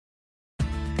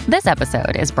This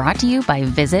episode is brought to you by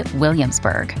Visit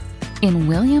Williamsburg. In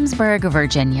Williamsburg,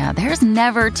 Virginia, there's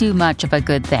never too much of a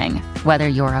good thing. Whether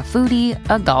you're a foodie,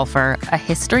 a golfer, a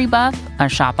history buff, a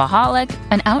shopaholic,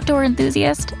 an outdoor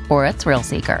enthusiast, or a thrill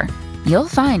seeker, you'll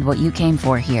find what you came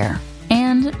for here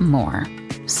and more.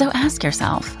 So ask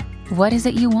yourself, what is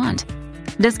it you want?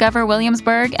 Discover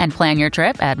Williamsburg and plan your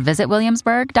trip at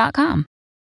visitwilliamsburg.com.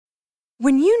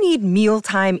 When you need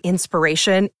mealtime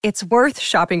inspiration, it's worth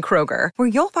shopping Kroger, where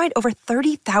you'll find over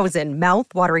 30,000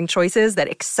 mouth-watering choices that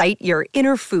excite your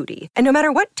inner foodie. And no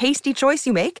matter what tasty choice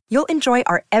you make, you'll enjoy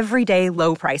our everyday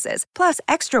low prices, plus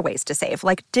extra ways to save,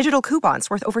 like digital coupons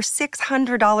worth over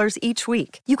 $600 each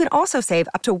week. You can also save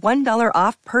up to $1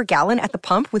 off per gallon at the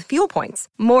pump with fuel points.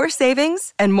 More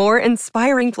savings and more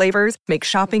inspiring flavors make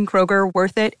shopping Kroger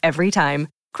worth it every time.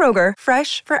 Kroger,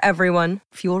 fresh for everyone.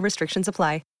 Fuel restrictions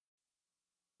apply.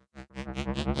 It's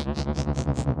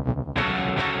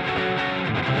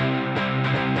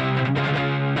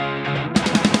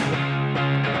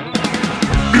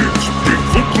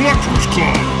Bigfoot Collectors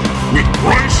Club with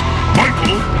Bryce,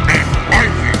 Michael, and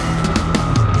Ivy.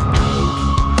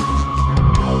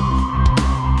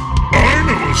 I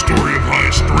know a story of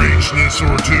high strangeness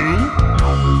or two.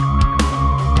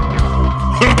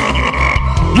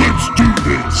 Let's do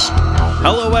this.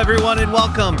 Hello, everyone, and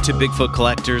welcome to Bigfoot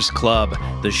Collectors Club,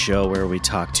 the show where we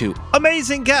talk to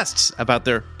amazing guests about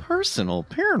their personal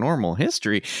paranormal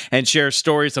history and share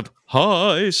stories of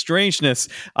high strangeness.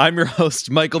 I'm your host,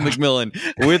 Michael McMillan.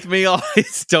 With me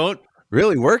always,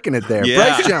 Really working it there. Yeah.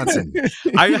 Bryce Johnson.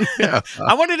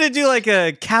 I wanted to do like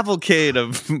a cavalcade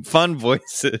of fun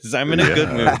voices. I'm in a good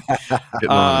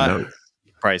mood.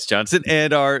 Bryce Johnson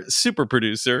and our super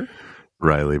producer,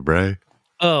 Riley Bray.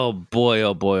 Oh boy,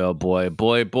 oh boy, oh boy,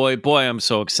 boy, I'm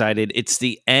so excited. It's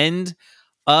the end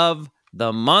of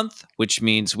the month, which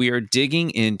means we are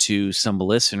digging into some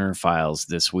listener files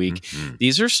this week. Mm-hmm.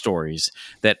 These are stories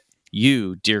that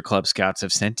you, dear Club Scouts,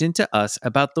 have sent in to us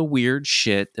about the weird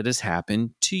shit that has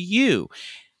happened to you.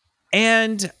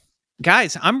 And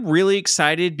guys, I'm really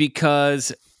excited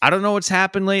because I don't know what's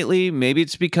happened lately. Maybe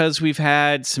it's because we've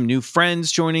had some new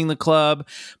friends joining the club,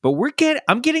 but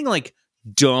I'm getting like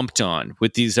dumped on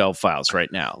with these elf files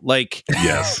right now. Like,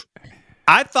 yes,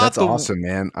 I thought that's awesome,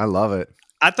 man. I love it.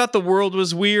 I thought the world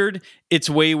was weird. It's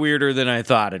way weirder than I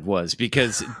thought it was,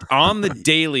 because on the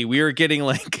daily we are getting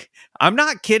like, I'm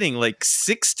not kidding, like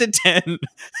 6 to 10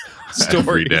 stories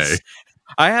every day.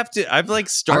 I've like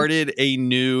started a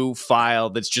new file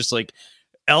that's just like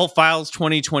Elf Files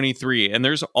 2023, and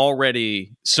there's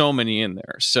already so many in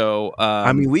there. So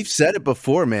I mean, we've said it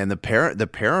before, man. The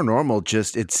paranormal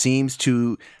just, it seems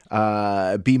to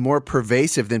be more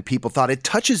pervasive than people thought. It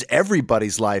touches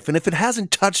everybody's life, and if it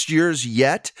hasn't touched yours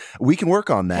yet, we can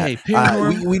work on that. Hey,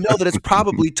 we know that it's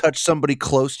probably touched somebody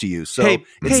close to you, so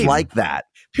it's like that.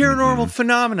 Paranormal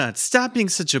phenomenon. Stop being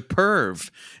such a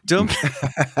perv. Don't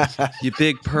you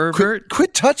big pervert.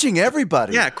 Quit touching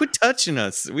everybody. Yeah, quit touching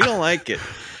us. We don't like it.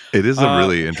 It is a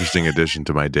really interesting addition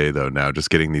to my day, though, now, just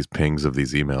getting these pings of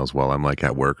these emails while I'm like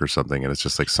at work or something, and it's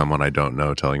just like someone I don't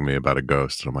know telling me about a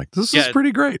ghost. And I'm like, this is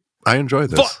pretty great. I enjoy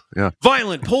this. Yeah.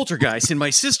 Violent poltergeist in my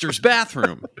sister's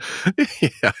bathroom.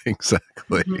 Yeah,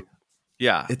 exactly. Mm-hmm.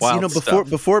 Yeah, it's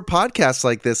before podcasts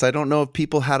like this, I don't know if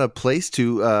people had a place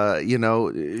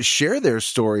to share their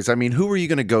stories. I mean, who were you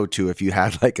going to go to if you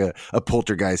had like a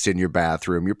poltergeist in your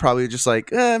bathroom? You're probably just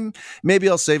like, maybe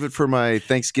I'll save it for my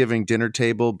Thanksgiving dinner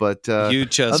table. But you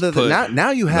just now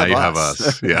you have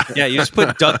us. Yeah, yeah. You just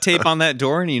put duct tape on that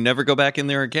door and you never go back in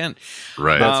there again.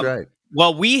 Right, that's right.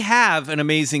 Well, we have an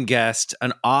amazing guest,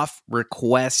 an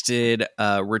off-requested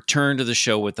return to the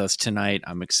show with us tonight.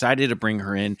 I'm excited to bring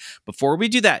her in. Before we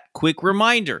do that, quick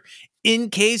reminder.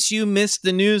 In case you missed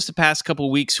the news the past couple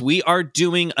of weeks, we are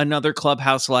doing another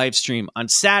Clubhouse live stream on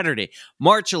Saturday,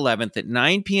 March 11th at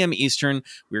 9 p.m. Eastern.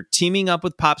 We're teaming up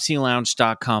with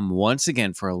PopsyLounge.com once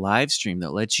again for a live stream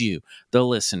that lets you, the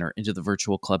listener, into the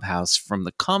virtual Clubhouse from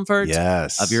the comfort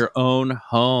of your own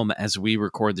home as we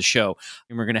record the show.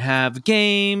 And we're going to have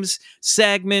games,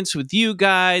 segments with you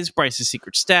guys, Bryce's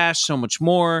Secret Stash, so much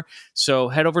more. So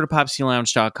head over to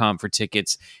PopsyLounge.com for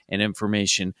tickets and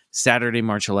information. Saturday,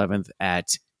 March 11th at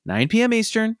 9 p.m.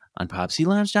 Eastern on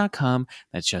PopsyLounge.com.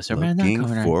 That's just around that corner.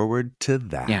 Looking forward to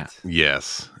that. Yeah.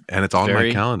 Yes. And it's on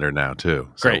my calendar now, too.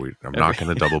 So Great. I'm not going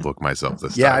to double book myself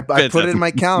this time. Yeah, I put it in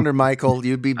my calendar, Michael.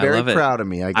 You'd be very proud of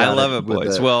me. I love it,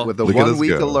 boys. With a 1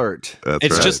 week alert.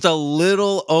 It's just a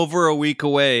little over a week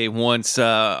away once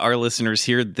our listeners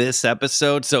hear this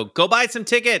episode. So go buy some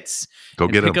tickets. Go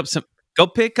get them. Go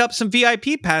pick up some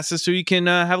VIP passes so you can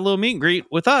have a little meet and greet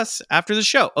with us after the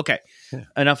show. Okay,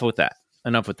 enough with that.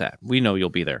 enough with that. We know you'll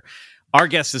be there. Our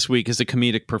guest this week is a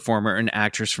comedic performer and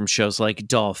actress from shows like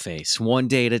Dollface, One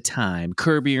Day at a Time,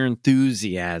 Curb Your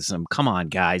Enthusiasm. Come on,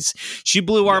 guys. She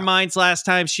blew our minds last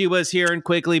time she was here and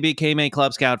quickly became a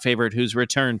Club Scout favorite whose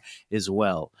return is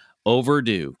well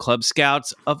overdue. Club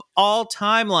Scouts of all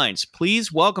timelines,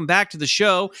 please welcome back to the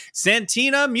show,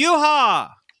 Santina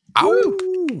Muha. Ow.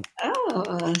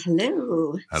 Oh,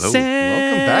 hello. Hello. Welcome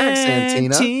back,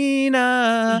 Santina.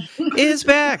 Santina is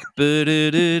back.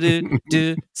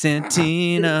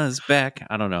 Santina's back.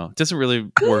 I don't know. It doesn't really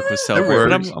work with celebrate,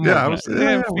 but I'm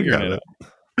figuring it out.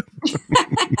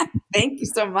 Thank you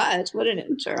so much. What an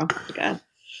intro. Oh, God.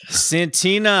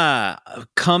 Santina,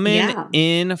 coming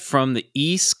in from the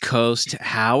East Coast,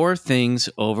 how are things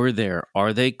over there?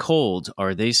 Are they cold?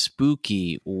 Are they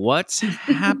spooky? What's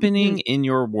happening in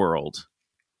your world?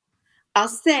 I'll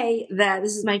say that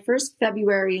this is my first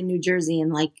February in New Jersey in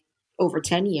like over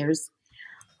 10 years.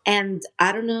 And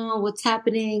I don't know what's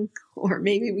happening, or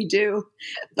maybe we do,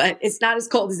 but it's not as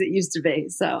cold as it used to be.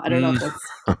 So I don't know if that's...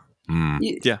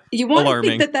 You want to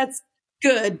think that that's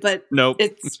good, but nope,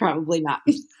 it's probably not.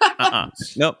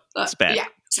 Nope, it's bad. Yeah,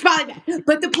 it's probably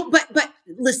bad. But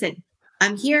listen,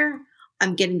 I'm here.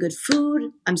 I'm getting good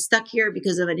food. I'm stuck here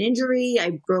because of an injury.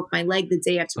 I broke my leg the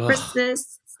day after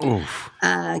Christmas.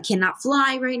 Cannot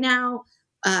fly right now.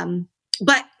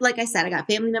 But like I said, I got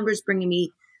family members bringing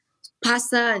me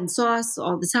pasta and sauce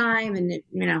all the time, and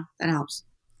that helps.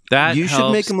 That you helps.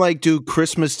 should make them like do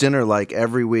Christmas dinner like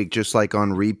every week, just like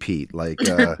on repeat, like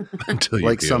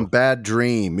like some bad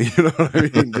dream. You know what I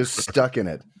mean? Just stuck in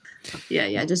it.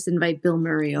 Yeah. Just invite Bill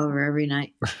Murray over every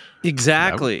night.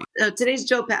 Exactly. Today's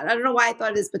Joe Pesci. I don't know why I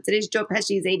thought of this, but today's Joe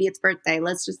Pesci's 80th birthday.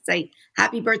 Let's just say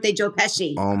happy birthday, Joe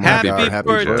Pesci. Oh my God! Happy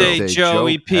birthday,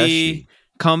 Joey P.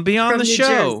 Come be on From the New show.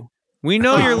 Jersey. We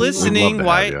know you're listening.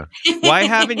 Why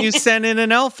haven't you sent in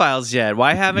an L Files yet?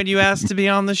 Why haven't you asked to be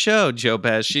on the show, Joe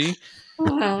Pesci?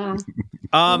 Love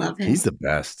him. He's the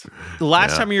best. The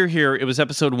last time you were here, it was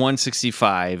episode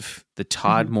 165, the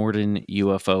Todd Morton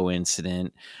UFO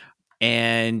incident.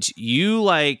 And you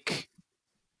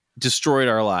destroyed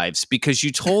our lives because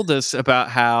you told us about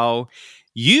how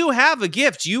you have a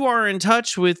gift. You are in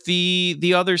touch with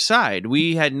the other side.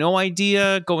 We had no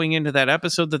idea going into that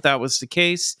episode that was the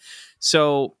case.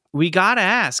 So we got to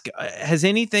ask, has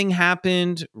anything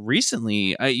happened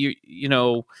recently?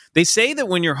 They say that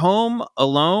when you're home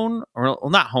alone, or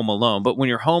not home alone, but when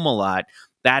you're home a lot,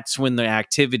 that's when the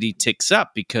activity ticks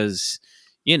up because,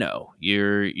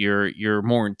 you're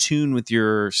more in tune with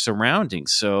your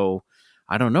surroundings. So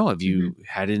I don't know. Have you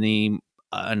had an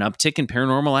uptick in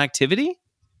paranormal activity?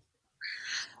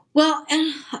 Well,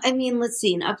 I mean, let's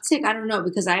see, an uptick. I don't know,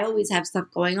 because I always have stuff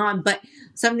going on, but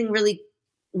something really,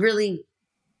 really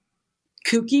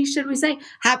kooky, should we say,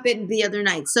 happened the other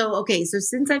night. So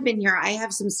since I've been here, I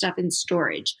have some stuff in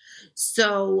storage.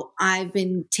 So I've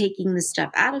been taking the stuff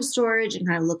out of storage and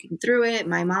kind of looking through it.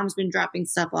 My mom's been dropping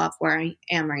stuff off where I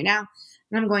am right now,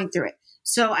 and I'm going through it.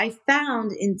 So I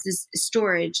found in this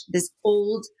storage, this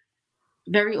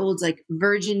very old, like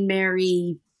Virgin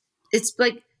Mary. It's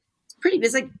like,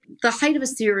 it's like the height of a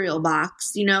cereal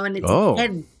box, and it's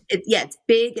head. It's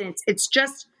big, and it's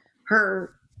just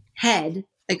her head,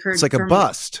 like her. It's like a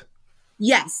bust.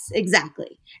 Yes,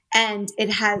 exactly. And it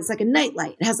has like a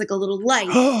nightlight. It has like a little light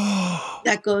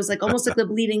that goes like almost like the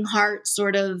bleeding heart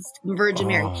sort of Virgin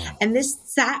Mary. And this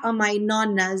sat on my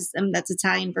nonna's, that's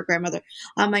Italian for grandmother,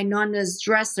 on my nonna's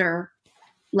dresser,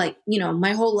 like,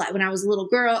 my whole life when I was a little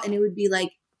girl, and it would be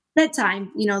like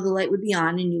bedtime, the light would be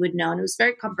on and you would know. And it was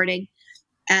very comforting.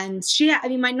 And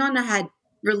my nonna had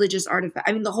religious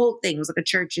artifacts. The whole thing was like a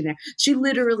church in there. She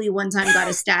literally one time got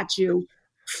a statue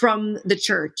from the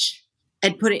church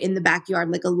and put it in the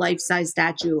backyard, like a life-size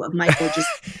statue of Michael.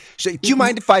 Do you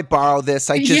mind if I borrow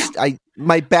this?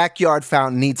 My backyard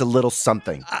fountain needs a little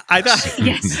something. I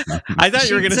thought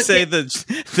you were going to say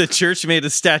the church made a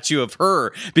statue of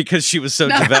her because she was so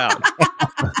devout.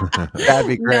 That'd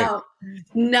be great.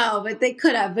 No, but they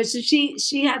could have. But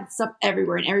she had stuff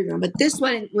everywhere in every room. But this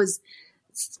one was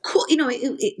cool.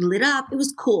 It lit up. It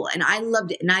was cool, and I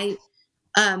loved it. And I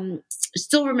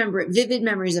still remember it. Vivid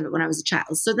memories of it when I was a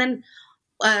child. So then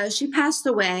she passed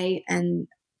away in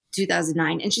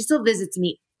 2009, and she still visits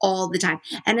me all the time.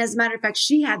 And as a matter of fact,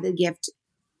 she had the gift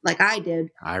like I did.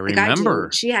 I remember.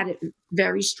 She had it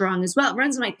very strong as well. It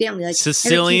runs in my family. Like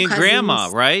Sicilian grandma,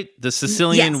 right? The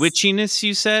Sicilian witchiness,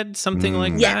 you said? Something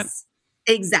like that? Yes,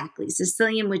 exactly.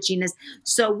 Sicilian witchiness.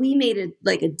 So we made it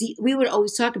like we would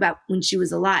always talk about when she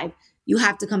was alive, you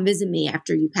have to come visit me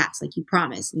after you pass, like you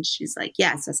promised. And she's like,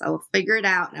 yes, I will figure it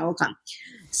out and I will come.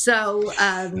 So,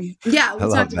 we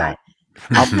talked about it.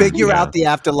 I'll figure out the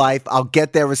afterlife. I'll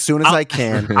get there as soon as I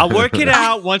can. I'll work it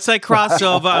out. Once I cross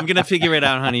over, I'm going to figure it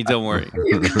out, honey. Don't worry.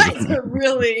 You guys are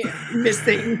really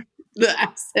missing the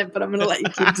accent, but I'm going to let you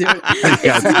keep doing it.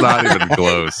 Yeah, it's not even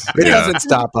close. It doesn't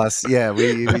stop us. Yeah,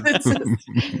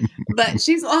 but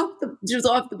she's off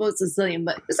the boat Sicilian,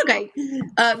 but it's okay.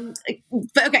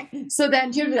 But okay, so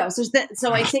then here we go.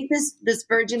 So I take this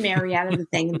Virgin Mary out of the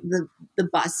thing, the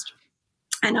bust,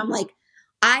 and I'm like,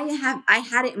 I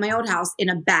had it in my old house in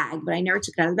a bag, but I never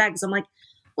took it out of the bag. So I'm like,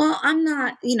 well, I'm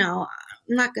not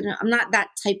that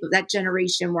type of that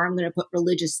generation where I'm gonna put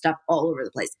religious stuff all over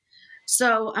the place.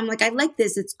 So I'm like, I like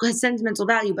this. It's has sentimental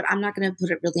value, but I'm not going to put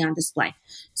it really on display.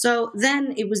 So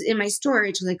then it was in my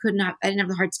storage because I didn't have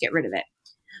the heart to get rid of it.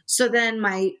 So then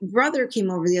my brother came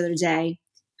over the other day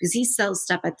because he sells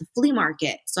stuff at the flea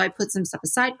market. So I put some stuff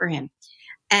aside for him,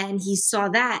 and he saw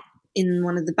that in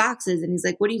one of the boxes, and he's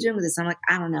like, what are you doing with this? I'm like,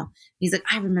 I don't know. He's like,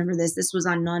 I remember this. This was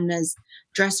on Nonna's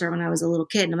dresser when I was a little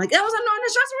kid. And I'm like, that was on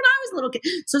Nonna's dresser when I was a little kid.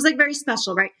 So it's like very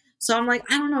special, right? So I'm like,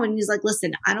 I don't know. And he's like,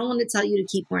 listen, I don't want to tell you to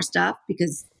keep more stuff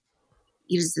because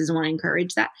he just doesn't want to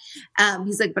encourage that.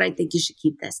 He's like, but I think you should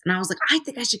keep this. And I was like, I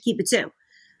think I should keep it too.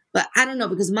 But I don't know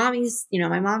because mommy's,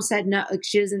 my mom said no, like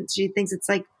she thinks it's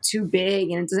like too big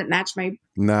and it doesn't match my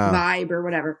vibe or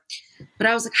whatever. But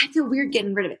I was like, I feel weird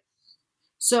getting rid of it.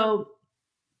 So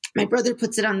my brother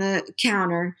puts it on the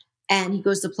counter and he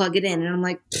goes to plug it in. And I'm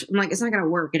like, it's not going to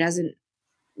work. It hasn't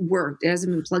worked. It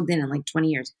hasn't been plugged in like 20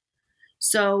 years.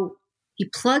 So he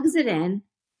plugs it in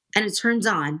and it turns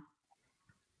on.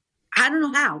 I don't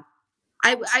know how.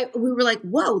 We were like,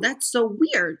 whoa, that's so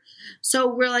weird. So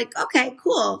we're like, okay,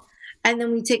 cool. And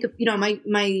then we take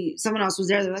someone else was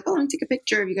there. They're like, oh, let me take a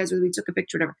picture of you guys. We took a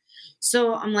picture, whatever.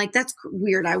 So I'm like, that's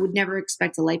weird. I would never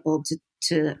expect a light bulb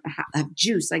to have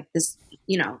juice like this,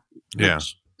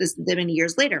 this many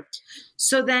years later.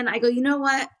 So then I go, you know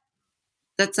what?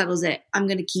 That settles it. I'm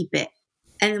going to keep it.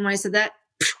 And then when I said that,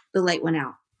 the light went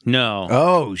out. No.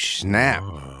 Oh, snap.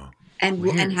 And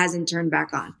hasn't turned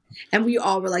back on. And we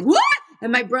all were like, what?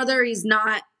 And my brother, he's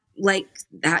not like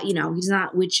that, he's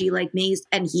not witchy like me.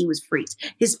 And he was freaked.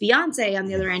 His fiance, on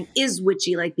the other end, is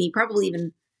witchy like me. Probably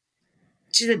even,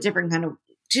 she's a different kind of,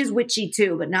 she's witchy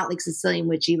too, but not like Sicilian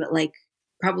witchy, but like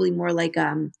probably more like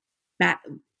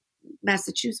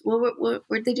Massachusetts.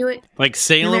 Where'd they do it? Like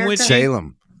Salem witchy?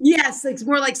 Salem. Yes, it's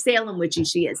more like Salem witchy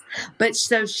she is. But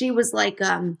so she was like,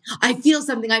 I feel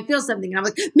something. And I'm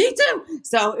like, me too.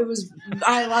 So it was,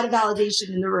 I had a lot of validation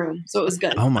in the room. So it was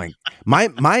good. Oh my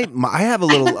I have a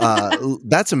little,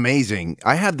 that's amazing.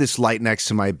 I have this light next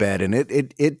to my bed and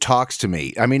it talks to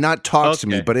me. I mean, not talks to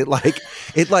me, but it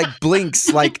blinks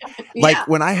like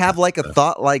when I have like a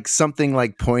thought, like something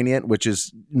like poignant, which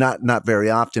is not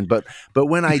very often, but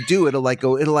when I do, it'll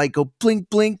go blink,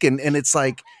 blink. And it's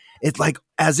like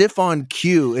as if on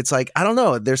cue. It's like, I don't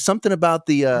know. There's something about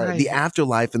the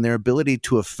afterlife and their ability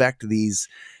to affect these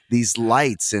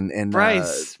lights and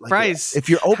Bryce, if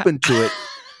you're open to it.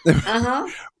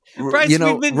 Bryce,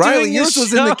 Riley, yours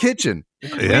was in the kitchen.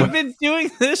 Yeah. We've been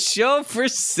doing this show for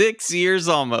 6 years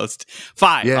almost.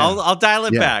 5. Yeah. I'll dial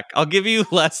it back. I'll give you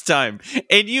less time.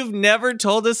 And you've never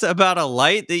told us about a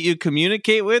light that you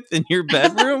communicate with in your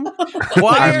bedroom?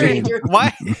 Why?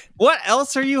 What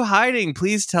else are you hiding?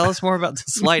 Please tell us more about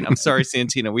this light. I'm sorry,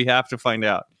 Santina. We have to find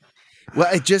out. Well,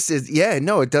 it just is. Yeah,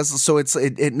 no, it does. So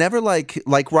it never like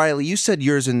Riley. You said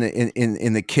yours in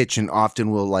the kitchen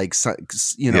often will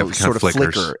sort of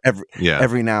flicker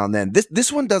every now and then. This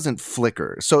one doesn't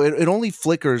flicker. So it only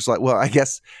flickers I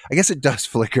guess it does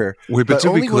flicker. Wait, but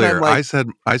to be clear, I said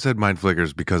mine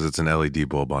flickers because it's an LED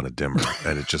bulb on a dimmer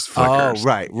and it just flickers. Oh,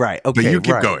 right. Okay, but you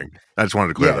keep going. I just wanted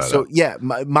to clear that up. So yeah,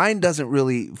 mine doesn't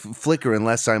really flicker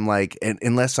unless I'm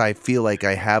unless I feel like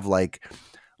I have like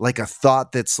a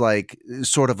thought that's like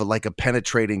sort of like a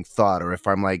penetrating thought, or if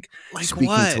I'm like speaking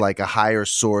to like a higher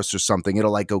source or something,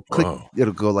 it'll like go click,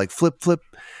 it'll go like flip,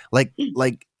 like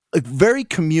very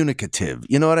communicative.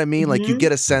 You know what I mean? Mm-hmm. Like you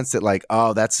get a sense that like,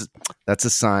 oh, that's a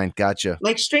sign. Gotcha.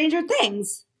 Like Stranger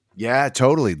Things. Yeah,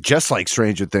 totally. Just like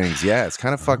Stranger Things. Yeah, it's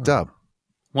kind of fucked up.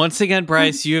 Once again,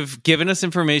 Bryce, you've given us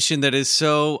information that is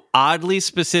so oddly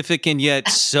specific and yet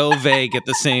so vague at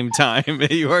the same time.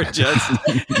 You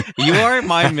are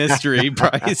my mystery,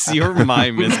 Bryce. You're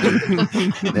my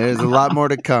mystery. There's a lot more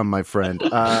to come, my friend.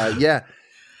 Yeah,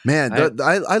 man,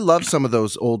 I love some of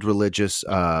those old religious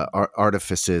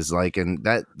artifices, and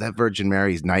that Virgin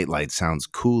Mary's nightlight sounds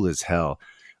cool as hell.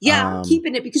 Yeah, I'm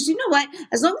keeping it because you know what?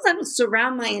 As long as I don't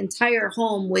surround my entire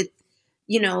home with,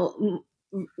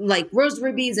 like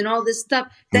rosary beads and all this stuff,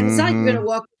 then it's not like you're gonna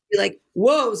walk be like,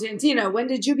 whoa, Santina, when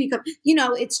did you become?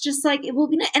 It's just like it will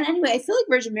be. And anyway, I feel like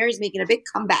Virgin Mary's making a big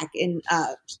comeback in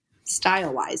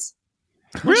style wise.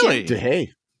 Really?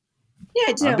 Hey, Yeah,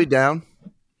 I do. I'll be down.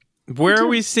 Where are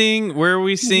we seeing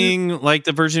like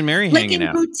the Virgin Mary Like hanging in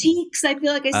out? boutiques, I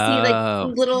feel like I see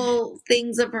like little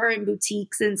things of her in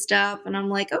boutiques and stuff, and I'm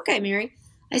like, okay, Mary,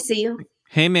 I see you.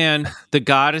 Hey man, the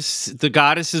goddess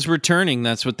is returning.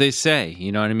 That's what they say.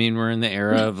 You know what I mean? We're in the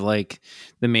era of like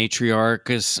the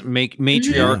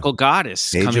matriarchal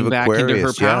goddess Age coming of back into her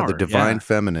Aquarius, power. the divine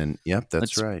feminine. Yep,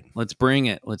 that's right. Let's bring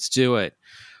it. Let's do it.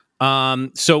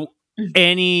 So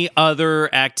any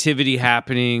other activity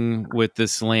happening with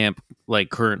this lamp like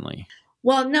currently?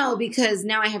 Well, no, because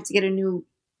now I have to get a new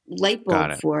light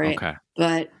bulb for it. Okay.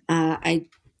 But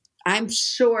I'm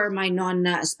sure my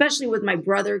nonna, especially with my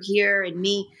brother here and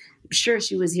me, I'm sure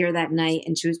she was here that night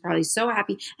and she was probably so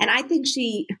happy. And I think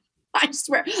I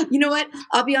swear, you know what?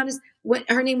 I'll be honest.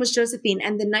 Her name was Josephine.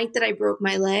 And the night that I broke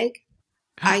my leg,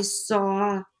 I was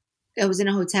in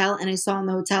a hotel and I saw in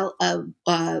the hotel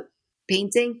a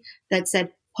painting that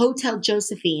said Hotel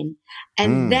Josephine.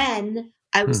 And then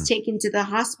I was taken to the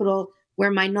hospital where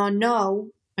my nonno,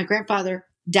 my grandfather,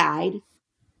 died.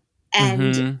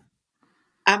 And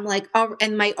I'm like, oh,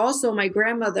 and my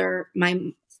grandmother, my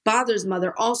father's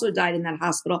mother also died in that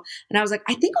hospital. And I was like,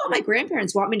 I think all my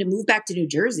grandparents want me to move back to New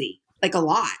Jersey, like a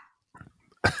lot.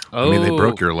 I mean, they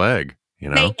broke your leg,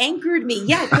 They anchored me.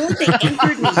 Yeah, I feel like they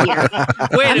anchored me here.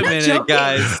 Wait a minute,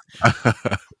 guys.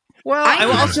 Well,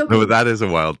 no, that is a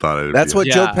wild thought. That's what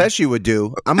Joe Pesci would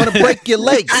do. I'm going to break your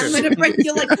legs. I'm going to break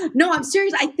your legs. No, I'm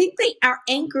serious. I think they are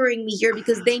anchoring me here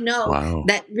because they know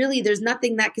that really there's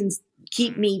nothing that can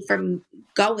keep me from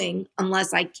going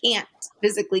unless I can't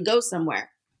physically go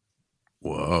somewhere.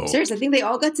 Whoa. Seriously, I think they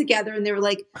all got together and they were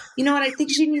like, you know what? I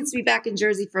think she needs to be back in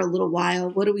Jersey for a little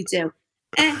while. What do we do?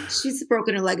 She's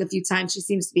broken her leg a few times. She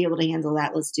seems to be able to handle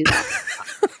that. Let's do that.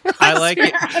 I like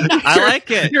it. I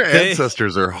like it. Your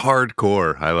ancestors are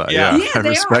hardcore. I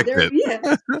respect it.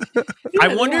 Yeah.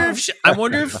 I wonder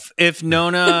if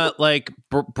Nona like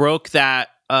broke that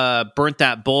burnt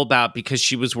that bulb out because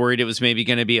she was worried it was maybe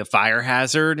going to be a fire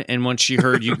hazard, and once she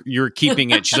heard you were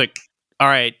keeping it, she's like, all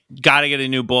right, got to get a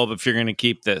new bulb if you're going to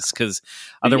keep this, because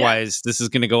otherwise this is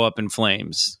going to go up in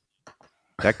flames.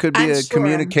 That could be a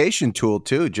communication tool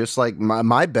too, just like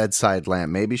my bedside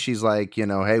lamp. Maybe she's like,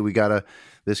 hey,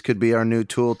 this could be our new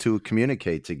tool to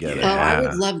communicate together. Oh, I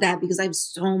would love that because I have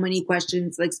so many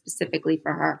questions, like specifically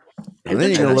for her. And then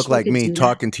you're gonna look like me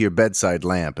talking to your bedside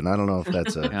lamp, and I don't know if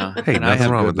that's a. Hey, nothing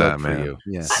wrong with that, man.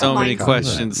 Yeah. So many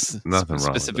questions. Nothing wrong.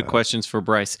 Specific questions for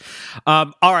Bryce.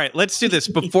 All right, let's do this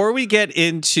before we get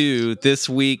into this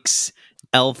week's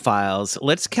L-Files.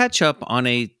 Let's catch up on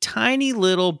a tiny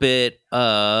little bit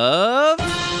of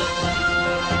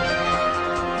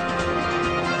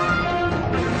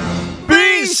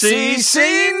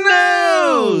BCC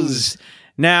News.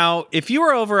 Now, if you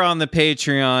were over on the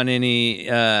Patreon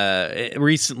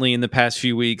recently in the past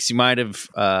few weeks, you might have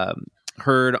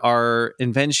heard our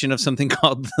invention of something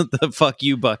called the fuck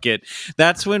you bucket.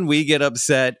 That's when we get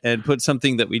upset and put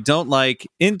something that we don't like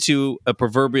into a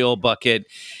proverbial bucket.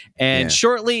 And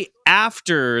shortly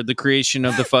after the creation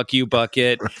of the fuck you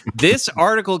bucket, this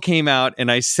article came out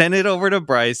and I sent it over to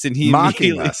Bryce and he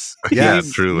mocking us. Yeah,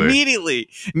 truly.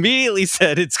 Immediately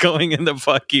said it's going in the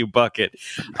fuck you bucket.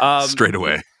 Straight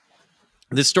away.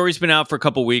 This story's been out for a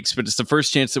couple weeks, but it's the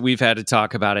first chance that we've had to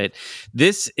talk about it.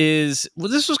 This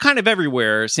was kind of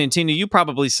everywhere. Santina, you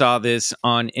probably saw this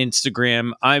on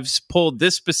Instagram. I've pulled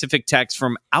this specific text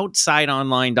from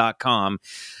outsideonline.com.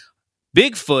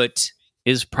 Bigfoot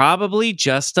is probably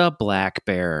just a black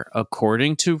bear,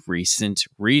 according to recent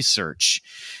research.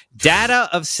 Data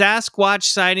of Sasquatch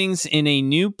sightings in a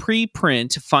new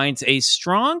preprint finds a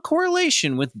strong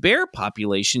correlation with bear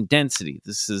population density.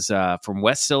 This is from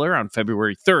Westiller on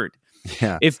February 3rd.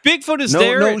 Yeah. If Bigfoot is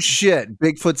there... No shit.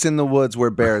 Bigfoot's in the woods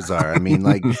where bears are. I mean,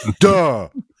 like, duh.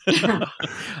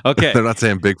 Okay. They're not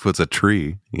saying Bigfoot's a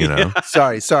tree,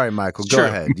 Sorry, Michael. Go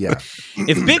ahead. Yeah.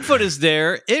 If Bigfoot is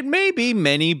there, it may be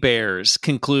many bears,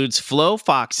 concludes Flo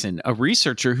Foxon, a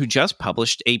researcher who just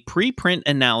published a preprint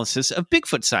analysis of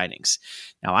Bigfoot sightings.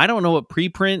 Now, I don't know what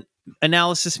preprint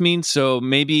analysis means, so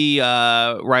maybe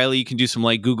Riley, you can do some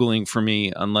like Googling for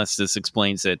me, unless this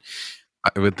explains it.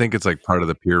 I would think it's like part of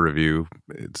the peer review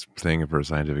thing for a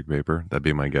scientific paper. That'd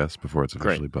be my guess before it's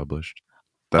officially published.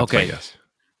 That's my guess.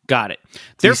 Got it.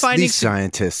 They're finding these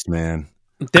scientists, man.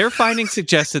 Their findings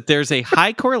suggest that there's a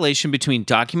high correlation between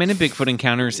documented Bigfoot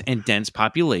encounters and dense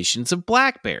populations of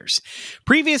black bears.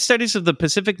 Previous studies of the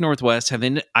Pacific Northwest have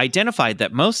identified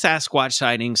that most Sasquatch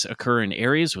sightings occur in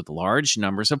areas with large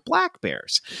numbers of black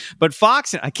bears. But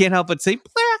Foxen, I can't help but say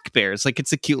black bears, like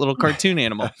it's a cute little cartoon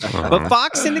animal. But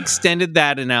Foxen extended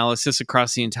that analysis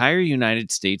across the entire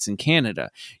United States and Canada,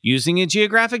 using a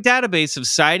geographic database of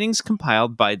sightings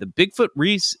compiled by the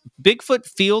Bigfoot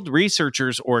Field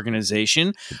Researchers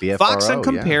Organization. Foxen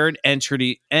compared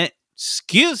entries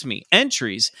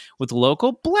with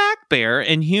local black bear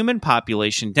and human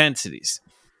population densities.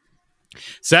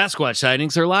 Sasquatch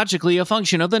sightings are logically a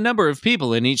function of the number of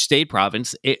people in each state,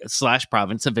 province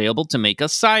available to make a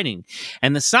sighting,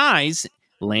 and the size,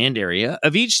 land area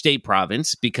of each state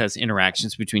province, because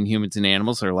interactions between humans and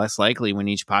animals are less likely when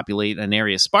each populate an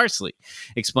area sparsely,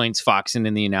 explains Foxen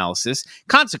in the analysis.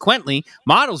 Consequently,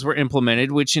 models were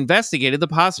implemented which investigated the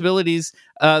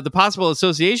possible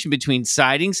association between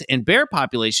sightings and bear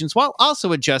populations, while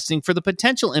also adjusting for the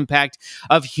potential impact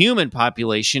of human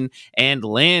population and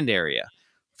land area.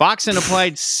 Foxen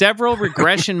applied several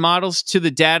regression models to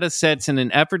the data sets in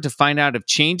an effort to find out if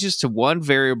changes to one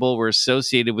variable were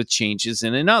associated with changes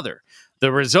in another.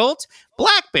 The result?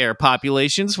 Black bear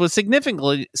populations was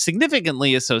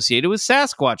significantly associated with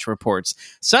Sasquatch reports,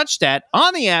 such that,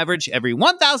 on the average, every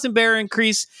 1,000 bear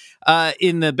increase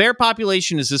in the bear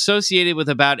population is associated with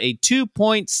about a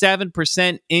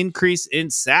 2.7% increase in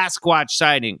Sasquatch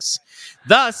sightings.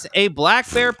 Thus, a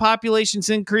black bear population's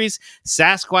increase,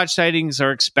 Sasquatch sightings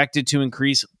are expected to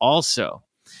increase also.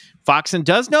 Foxen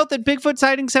does note that Bigfoot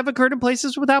sightings have occurred in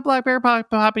places without black bear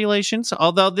populations,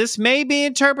 although this may be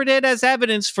interpreted as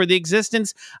evidence for the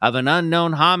existence of an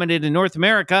unknown hominid in North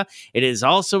America. It is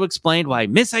also explained why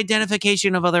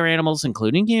misidentification of other animals,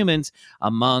 including humans,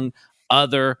 among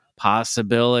other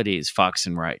possibilities,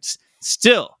 Foxen writes.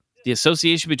 Still, the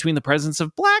association between the presence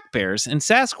of black bears and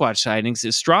Sasquatch sightings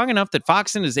is strong enough that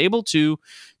Foxen is able to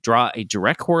draw a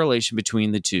direct correlation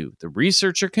between the two. The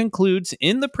researcher concludes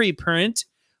in the preprint,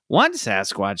 one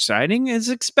Sasquatch sighting is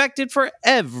expected for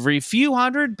every few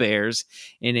hundred bears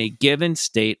in a given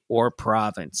state or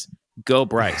province. Go,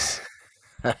 Bryce.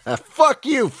 Fuck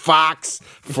you, Fox,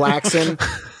 Flaxen,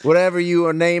 whatever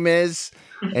your name is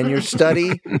and your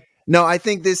study. No, I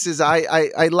think this is.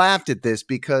 I laughed at this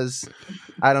because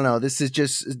I don't know. This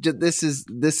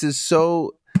is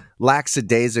so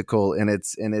lackadaisical in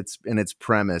its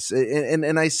premise,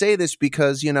 and I say this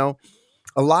because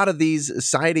a lot of these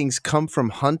sightings come from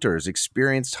hunters,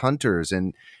 experienced hunters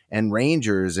and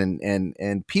rangers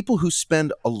and people who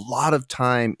spend a lot of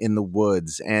time in the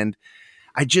woods. And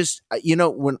I just,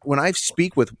 when I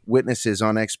speak with witnesses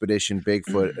on Expedition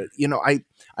Bigfoot,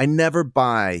 I never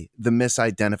buy the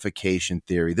misidentification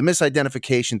theory. The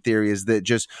misidentification theory is that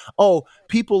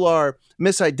people are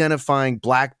misidentifying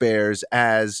black bears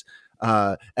as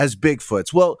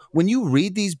Bigfoots. Well, when you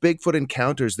read these Bigfoot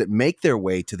encounters that make their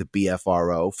way to the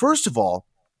BFRO, first of all,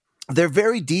 they're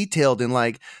very detailed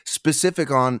and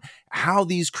specific on how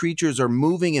these creatures are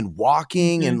moving and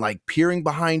walking and peering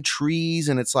behind trees.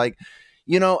 And it's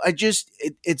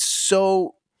it's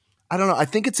so, I don't know. I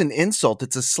think it's an insult.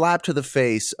 It's a slap to the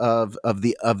face of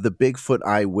the Bigfoot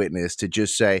eyewitness to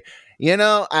just say,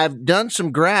 I've done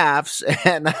some graphs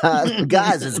and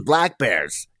guys, it's black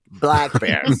bears. Black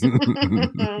bears.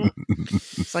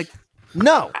 It's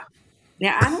no.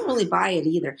 Yeah, I don't really buy it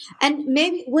either. And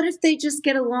maybe, what if they just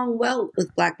get along well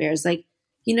with black bears?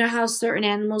 How certain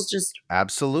animals just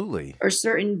absolutely, or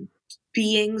certain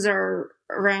beings are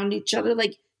around each other.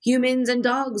 Like humans and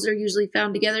dogs are usually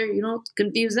found together. You don't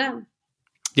confuse them.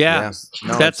 Yeah,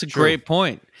 no, that's a great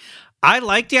point. I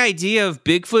like the idea of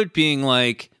Bigfoot being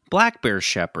like black bear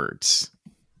shepherds.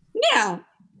 Yeah.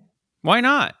 Why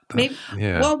not? Maybe,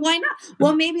 yeah. Well, why not?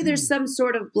 Well, maybe there's some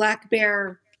sort of black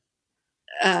bear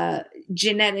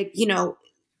genetic,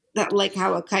 that like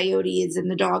how a coyote is in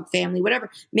the dog family,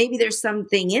 whatever. Maybe there's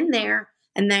something in there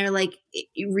and they're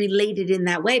related in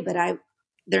that way, but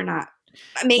they're not.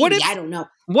 Maybe, I don't know.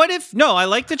 I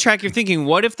like the track you're thinking.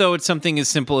 What if, though, it's something as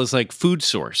simple as food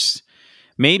source?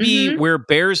 Maybe where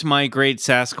bears migrate,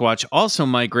 Sasquatch also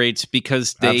migrates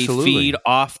because they feed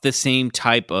off the same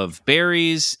type of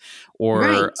berries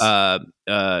or,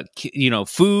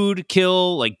 food,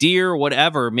 kill, like deer,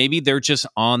 whatever. Maybe they're just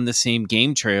on the same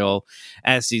game trail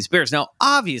as these bears. Now,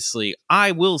 obviously,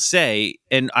 I will say,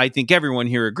 and I think everyone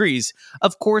here agrees,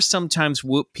 of course, sometimes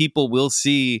people will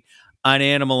see an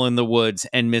animal in the woods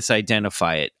and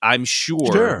misidentify it. I'm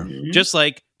sure. Just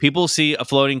like people see a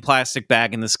floating plastic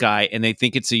bag in the sky and they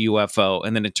think it's a UFO,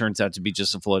 and then it turns out to be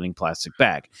just a floating plastic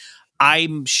bag.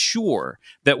 I'm sure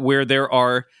that where there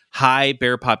are high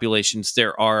bear populations,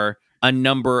 there are a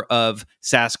number of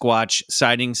Sasquatch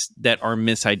sightings that are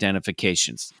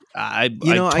misidentifications. I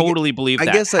totally believe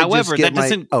that. Guess However, that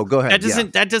doesn't. Oh, go ahead.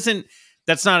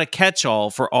 That's not a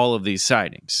catch-all for all of these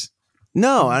sightings.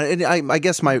 No, I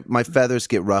guess my feathers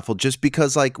get ruffled just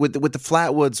because, like with the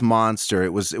Flatwoods monster,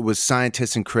 it was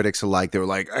scientists and critics alike. They were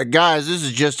like, "Guys, this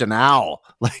is just an owl.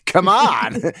 Like, come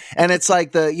on!" And it's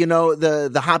like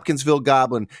the Hopkinsville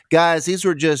goblin. Guys, these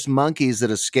were just monkeys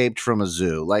that escaped from a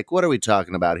zoo. Like, what are we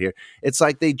talking about here? It's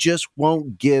like they just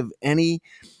won't give any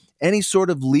sort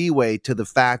of leeway to the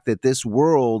fact that this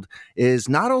world is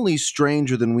not only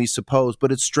stranger than we suppose,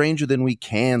 but it's stranger than we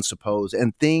can suppose,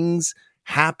 and things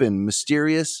happen.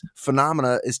 Mysterious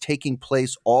phenomena is taking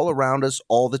place all around us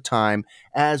all the time,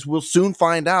 as we'll soon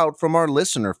find out from our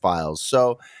listener files.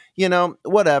 So,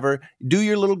 whatever. Do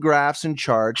your little graphs and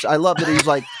charts. I love that he's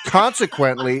like,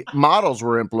 consequently, models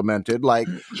were implemented. Like,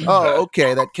 oh,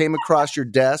 okay, that came across your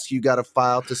desk. You got a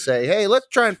file to say, hey, let's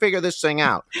try and figure this thing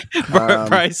out.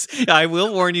 Bryce, I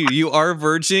will warn you, you are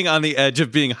verging on the edge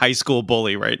of being high school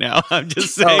bully right now. I'm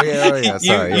just saying.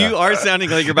 You are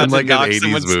sounding like you're about to knock an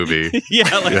 80s movie.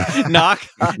 Knock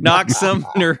some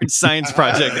nerd science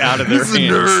project out of their hands.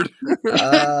 Nerd.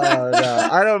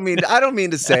 No, I don't mean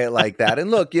to say it like that.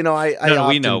 And look, we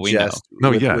know.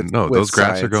 Those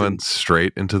graphs are going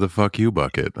straight into the fuck you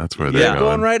bucket. That's where they're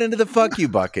going right into the fuck you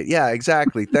bucket. Yeah,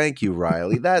 exactly. Thank you,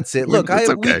 Riley. That's it. Look,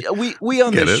 we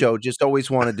on this show just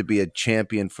always wanted to be a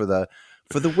champion for the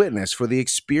witness, for the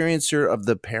experiencer of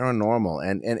the paranormal,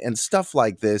 and stuff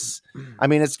like this. I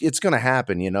mean, it's going to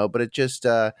happen, but it just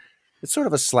it's sort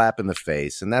of a slap in the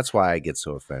face, and that's why I get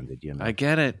so offended. I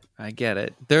get it.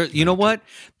 There, you know what?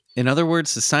 In other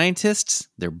words, the scientists,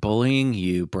 they're bullying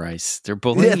you, Bryce. They're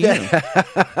bullying you.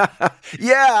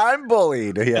 Yeah, I'm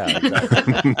bullied. Yeah.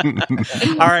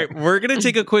 All right, we're going to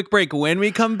take a quick break. When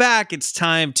we come back, it's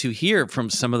time to hear from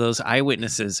some of those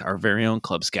eyewitnesses, our very own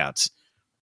Club Scouts.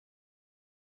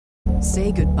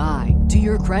 Say goodbye to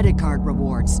your credit card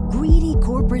rewards. Greedy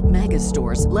corporate mega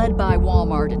stores, led by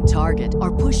Walmart and Target,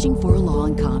 are pushing for a law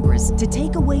in Congress to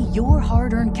take away your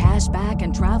hard-earned cash back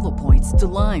and travel points to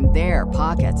line their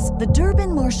pockets. The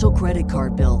Durbin-Marshall credit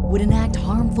card bill would enact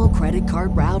harmful credit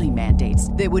card routing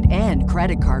mandates that would end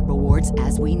credit card rewards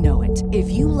as we know it. If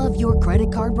you love your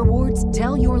credit card rewards,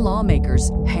 tell your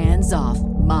lawmakers, hands off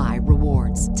my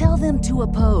rewards. Tell them to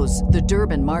oppose the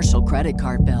Durbin-Marshall credit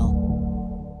card bill.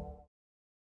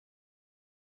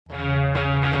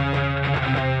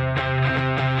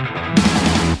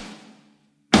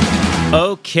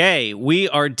 Okay, we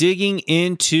are digging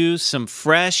into some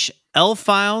fresh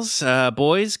L-Files.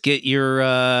 Boys, get your,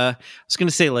 I was going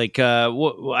to say,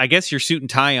 I guess your suit and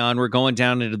tie on. We're going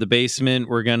down into the basement.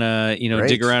 We're going to,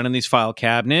 dig around in these file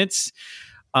cabinets.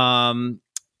 And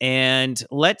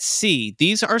let's see.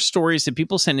 These are stories that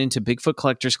people send into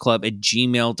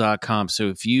BigfootCollectorsClub@gmail.com. So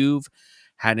if you've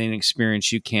had an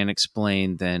experience you can't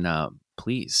explain, then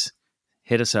please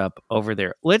hit us up over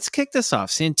there. Let's kick this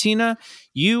off. Santina,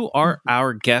 you are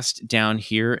our guest down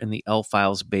here in the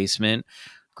L-Files basement.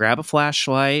 Grab a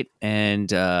flashlight and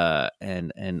let's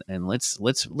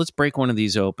break one of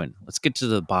these open. Let's get to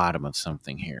the bottom of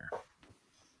something here.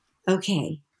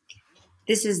 Okay.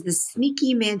 This is the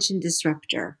Sneaky Mansion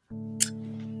Disruptor.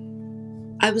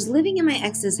 I was living in my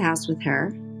ex's house with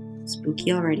her.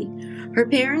 Spooky already. Her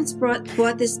parents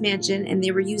bought this mansion and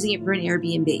they were using it for an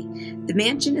Airbnb. The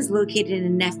mansion is located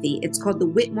in Nephi. It's called the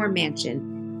Whitmore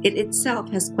Mansion. It itself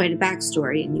has quite a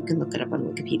backstory, and you can look it up on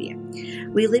Wikipedia.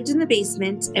 We lived in the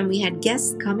basement and we had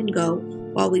guests come and go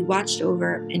while we watched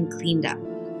over and cleaned up.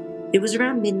 It was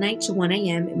around midnight to 1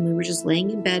 a.m. and we were just laying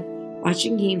in bed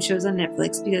watching game shows on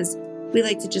Netflix because we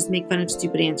like to just make fun of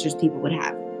stupid answers people would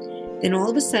have. Then all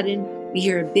of a sudden, we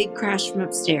hear a big crash from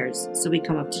upstairs, so we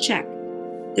come up to check.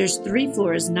 There's 3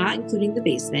 floors, not including the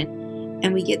basement,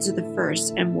 and we get to the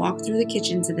first and walk through the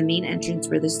kitchen to the main entrance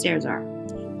where the stairs are.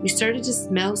 We started to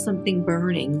smell something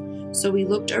burning, so we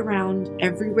looked around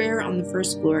everywhere on the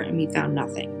first floor and we found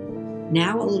nothing.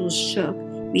 Now a little shook,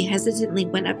 we hesitantly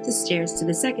went up the stairs to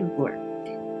the second floor.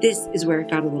 This is where it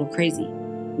got a little crazy.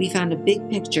 We found a big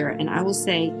picture, and I will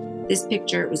say this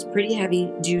picture was pretty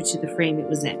heavy due to the frame it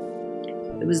was in.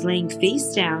 It was laying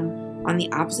face down on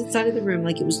the opposite side of the room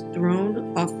like it was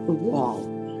thrown off the wall.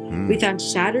 We found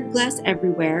shattered glass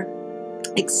everywhere,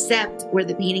 except where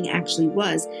the painting actually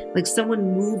was, like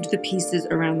someone moved the pieces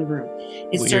around the room.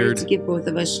 It started to give both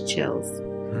of us chills.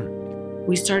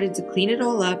 We started to clean it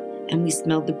all up, and we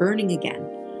smelled the burning again.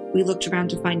 We looked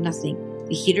around to find nothing.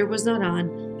 The heater was not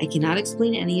on. I cannot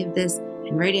explain any of this.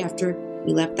 And right after,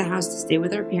 We left the house to stay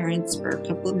with our parents for a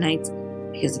couple of nights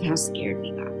because of how scared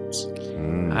we got.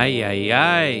 Ay, ay,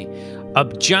 ay. A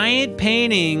giant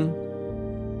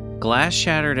painting, glass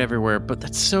shattered everywhere, but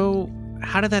that's so...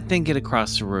 How did that thing get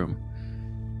across the room?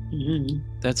 Mm-hmm.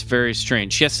 That's very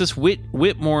strange. Yes, this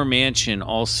Whitmore Mansion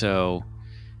also...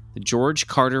 The George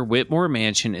Carter Whitmore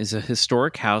Mansion is a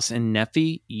historic house in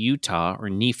Nephi, Utah, or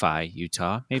Nephi,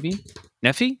 Utah, maybe?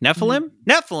 Nephi? Nephilim?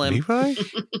 Nephilim. Nephi?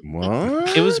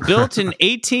 What? It was built in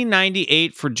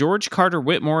 1898 for George Carter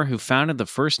Whitmore, who founded the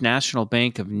First National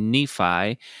Bank of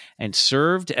Nephi and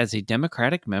served as a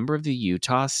Democratic member of the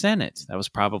Utah Senate. That was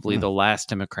probably the last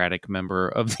Democratic member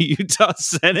of the Utah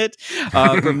Senate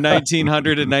from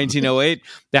 1900 to 1908.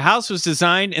 The house was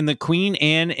designed in the Queen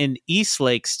Anne and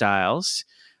Eastlake styles.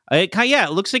 It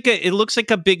looks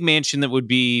like a big mansion that would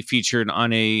be featured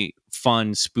on a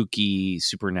fun, spooky,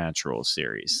 supernatural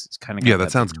series. It's kind of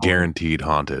that sounds guaranteed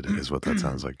haunted, is what that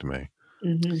sounds like to me.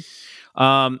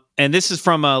 Mm-hmm. And this is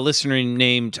from a listener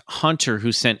named Hunter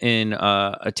who sent in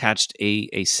attached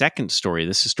a second story.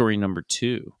 This is story number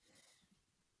 2.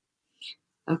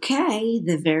 Okay,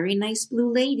 the very nice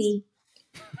blue lady.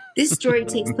 This story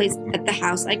takes place at the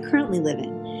house I currently live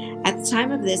in. At the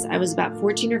time of this, I was about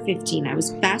 14 or 15. I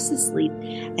was fast asleep,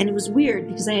 and it was weird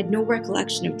because I had no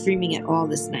recollection of dreaming at all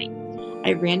this night.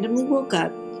 I randomly woke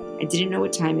up. I didn't know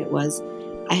what time it was.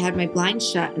 I had my blinds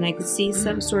shut, and I could see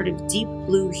some sort of deep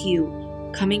blue hue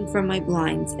coming from my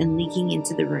blinds and leaking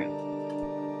into the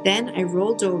room. Then I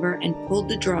rolled over and pulled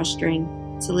the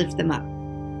drawstring to lift them up.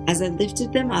 As I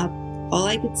lifted them up, all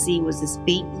I could see was this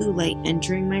faint blue light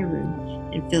entering my room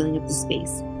and filling up the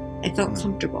space. I felt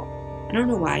comfortable. I don't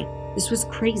know why. This was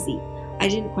crazy. I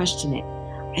didn't question it.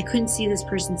 I couldn't see this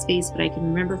person's face, but I can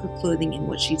remember her clothing and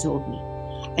what she told me.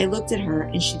 I looked at her,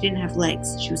 and she didn't have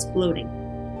legs. She was floating.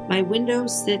 My window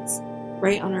sits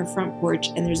right on our front porch,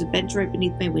 and there's a bench right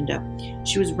beneath my window.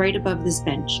 She was right above this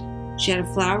bench. She had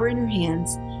a flower in her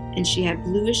hands, and she had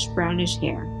bluish-brownish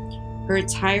hair. Her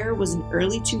attire was an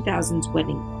early 2000s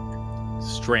wedding look.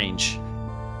 Strange.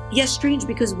 Yes, strange,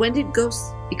 because when did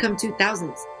ghosts become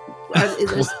 2000s?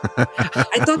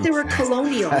 I thought they were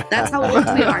colonial. That's how old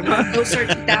we are. Ghosts are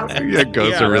 2000. Yeah,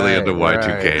 ghosts are really into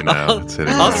Y2K now. It's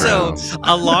hitting Also,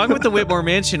 along with the Whitmore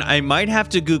Mansion, I might have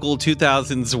to Google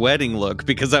 2000s wedding look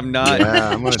because I'm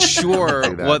not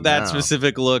sure what that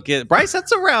specific look is. Bryce,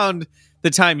 that's around the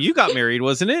time you got married,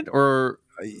 wasn't it? Or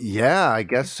yeah, I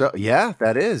guess so. Yeah,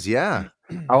 that is. Yeah,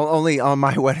 only on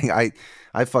my wedding,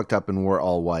 I fucked up and wore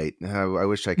all white. I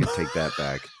wish I could take that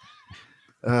back.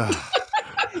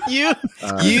 You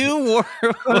were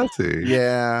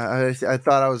yeah. I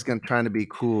thought I was trying to be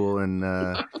cool, and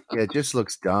it just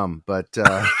looks dumb. But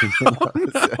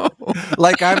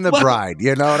like I'm the bride,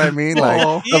 you know what I mean? Like,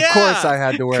 of course I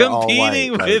had to wear all white.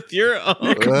 Competing with your own,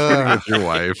 with your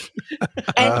wife.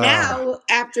 And now,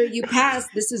 after you pass,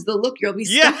 this is the look you'll be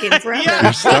stuck in forever. Yeah.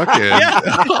 You're stuck in.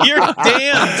 Yeah. You're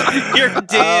damned. You're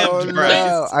damned, Bryce.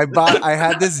 No. I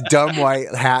had this dumb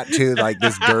white hat too, like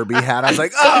this derby hat. I was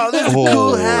like, oh, this is a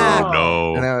cool hat.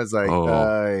 No. And I was like,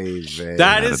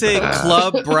 that is a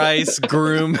Club Bryce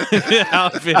groom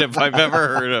outfit if I've ever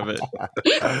heard of it.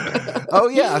 Oh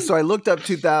yeah, so I looked up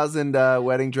 2000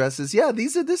 wedding dresses. Yeah,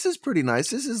 this is pretty nice.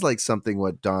 This is like something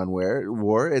what Dawn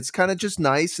wore. It's kind of just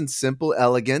nice and simple,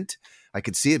 elegant. I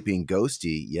could see it being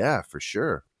ghosty. Yeah, for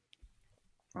sure.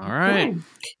 All right.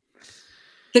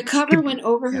 The cover went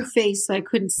over her face, so I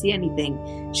couldn't see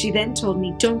anything. She then told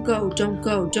me, "Don't go, don't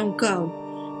go, don't go."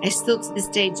 I still to this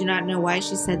day do not know why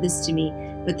she said this to me,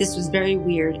 but this was very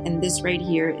weird, and this right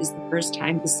here is the first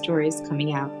time this story is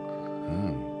coming out.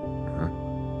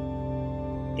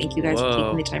 Thank you guys for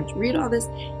taking the time to read all this,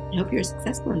 and hope you're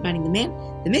successful in finding the man,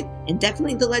 the myth, and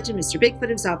definitely the legend, Mr. Bigfoot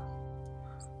himself.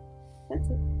 That's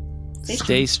it.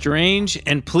 Stay strange,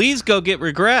 and please go get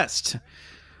regressed.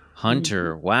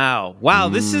 Hunter, wow.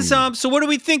 This is so what do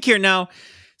we think here now?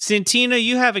 Santina,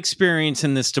 you have experience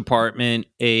in this department.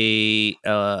 A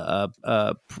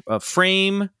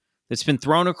frame that's been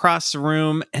thrown across the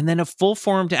room, and then a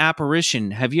full-formed apparition.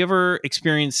 Have you ever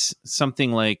experienced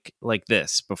something like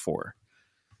this before?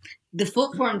 The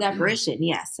full-formed apparition,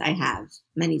 yes, I have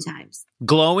many times.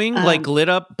 Glowing, like lit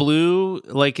up blue,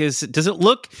 like does it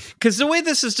look? Because the way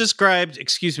this is described,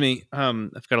 excuse me,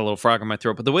 I've got a little frog in my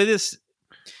throat, but the way this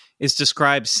is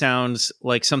described sounds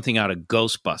like something out of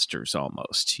Ghostbusters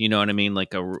almost. You know what I mean?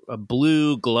 Like a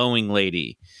blue glowing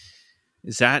lady.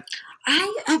 Is that?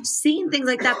 I have seen things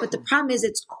like that, but the problem is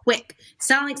it's quick. It's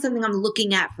not like something I'm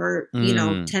looking at for,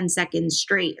 10 seconds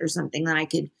straight or something that I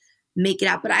could make it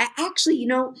out. But I actually,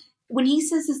 when he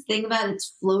says this thing about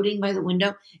it's floating by the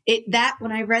window,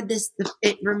 when I read this,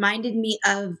 it reminded me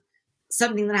of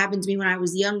something that happened to me when I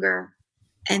was younger,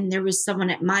 and there was someone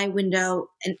at my window,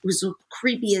 and it was so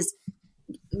creepy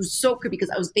because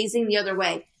I was facing the other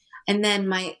way, and then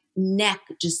my neck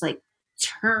just like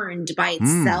turned by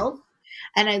itself,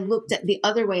 and I looked at the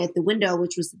other way at the window,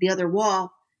 which was the other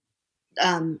wall,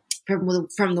 from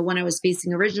the one I was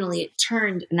facing originally. It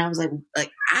turned, and I was like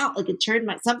ow,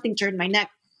 like something turned my neck,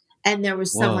 and there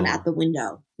was someone at the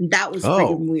window. That was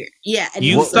freaking weird. Yeah, and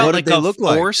you felt like a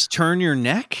force turn your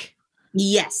neck.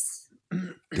 Yes.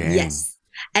 Dang. Yes.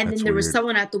 And That's then there was weird.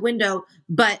 someone at the window,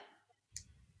 but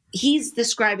he's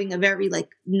describing a very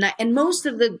and most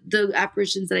of the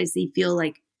apparitions that I see feel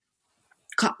like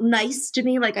nice to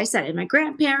me. Like I said, and my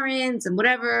grandparents and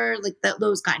whatever, like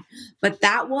those kind. But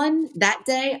that one, that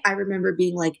day, I remember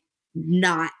being like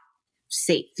not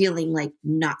safe, feeling like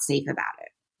not safe about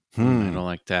it. I don't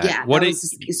like that. Yeah, what that is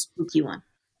was a spooky one.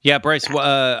 Yeah, Bryce.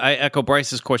 I echo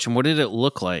Bryce's question. What did it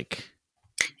look like?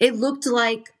 It looked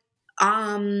like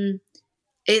a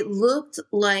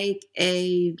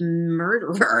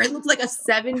murderer. It looked like a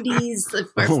 70s. If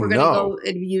we're going to go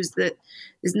and use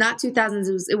it's not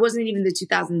 2000s. It wasn't even the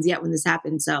 2000s yet when this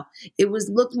happened. So it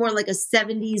looked more like a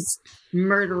 70s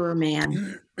murderer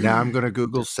man. Now I'm going to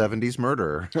Google 70s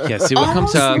murderer. Yeah, see what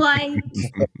comes up.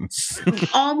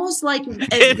 Almost like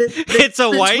it's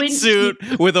a white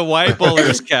suit with a white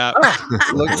bowler's cap.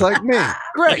 Looks like me.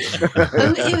 Great.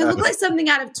 It looked like something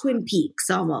out of Twin Peaks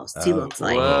almost. He looked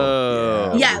like.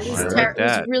 Whoa. Yeah, it was Like it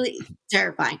was really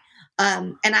terrifying.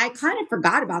 And I kind of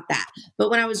forgot about that.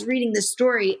 But when I was reading this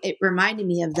story, it reminded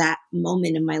me of that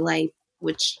moment in my life,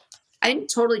 which I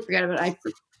didn't totally forget about. I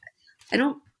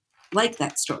don't like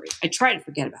that story. I try to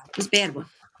forget about it. It was a bad one.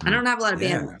 I don't have a lot of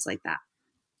bad ones like that.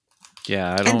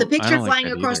 Yeah, and the picture flying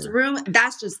across the room,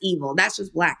 that's just evil. That's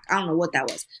just black. I don't know what that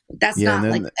was. But that's not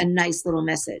like a nice little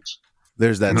message.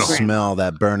 There's that smell,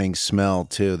 that burning smell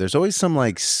too. There's always some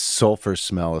like sulfur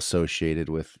smell associated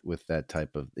with that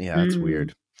type of, it's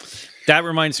weird. That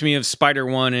reminds me of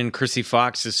Spider-One and Chrissy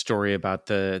Fox's story about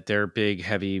their big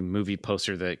heavy movie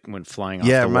poster that went flying off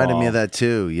the wall. Yeah, it reminded me of that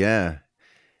too. Yeah.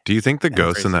 Do you think the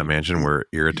ghosts in that mansion were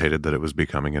irritated that it was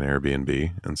becoming an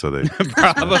Airbnb? And so they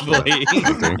probably.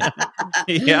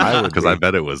 Yeah. Because I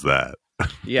bet it was that.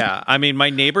 Yeah. I mean, my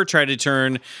neighbor tried to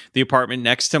turn the apartment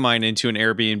next to mine into an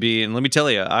Airbnb. And let me tell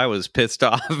you, I was pissed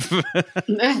off.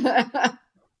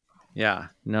 Yeah.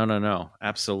 No.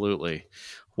 Absolutely.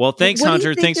 Well, thanks,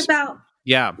 Hunter. Thanks.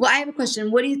 Yeah. Well, I have a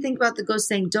question. What do you think about the ghost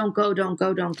saying, don't go, don't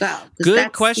go, don't go?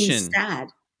 Good question. Sad.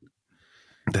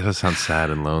 That does sound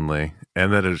sad and lonely.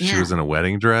 And that she was in a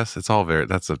wedding dress. It's all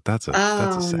that's a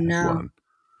sad one.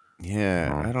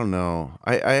 Yeah, I don't know.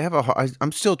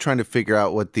 I'm still trying to figure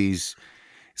out what these.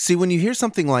 See, when you hear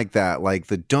something like that, like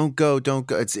the don't go,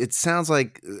 it sounds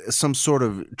like some sort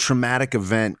of traumatic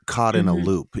event caught in a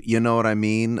loop. You know what I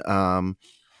mean?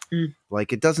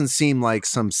 Like it doesn't seem like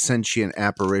some sentient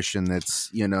apparition that's,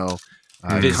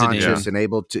 conscious and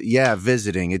able to,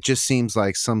 visiting. It just seems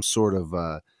like some sort of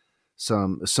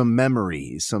some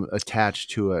memories, some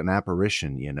attached to an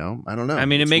apparition, I don't know. I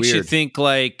mean, it makes you think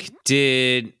like,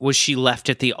 was she left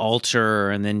at the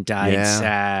altar and then died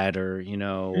sad, or,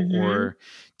 or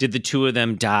did the two of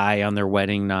them die on their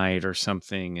wedding night or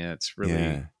something? It's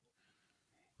really,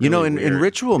 in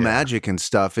ritual magic and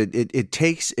stuff, it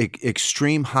takes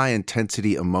extreme high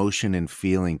intensity emotion and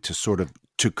feeling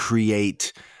to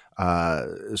create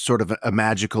sort of a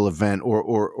magical event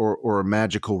or a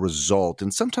magical result.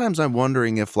 And sometimes I'm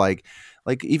wondering if like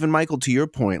even Michael, to your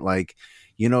point, like,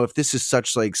 if this is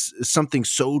such like something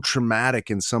so traumatic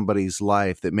in somebody's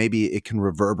life that maybe it can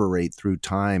reverberate through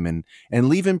time and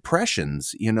leave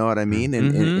impressions, you know what I mean?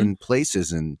 In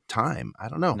places and time. I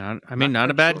don't know.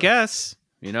 Not a bad guess,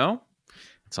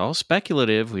 it's all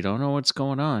speculative. We don't know what's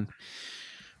going on.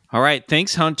 All right.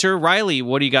 Thanks, Hunter. Riley,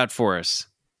 what do you got for us?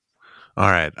 All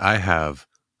right, I have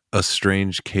a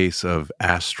strange case of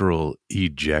astral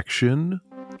ejection.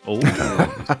 Oh,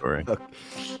 story.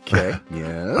 Okay.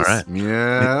 Yes. All right.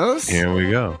 Yes. Here we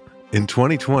go. In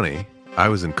 2020, I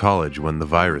was in college when the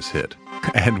virus hit,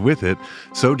 and with it,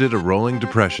 so did a rolling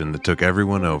depression that took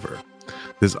everyone over.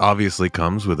 This obviously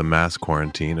comes with a mass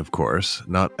quarantine, of course.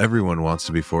 Not everyone wants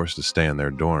to be forced to stay in their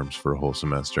dorms for a whole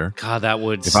semester. God, that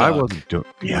would if suck. I wasn't doing,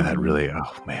 that really,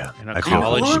 oh man. I feel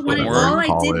all I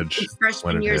did in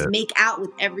freshman year is make out with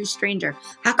every stranger.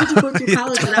 How could you go through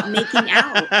college without making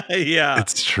out? Yeah,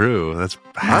 it's true. That's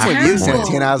I'm with you,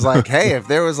 Santina. I was like, hey, if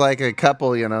there was like a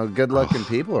couple, good-looking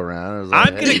people around, I was like,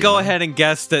 I'm gonna go ahead and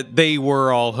guess that they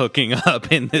were all hooking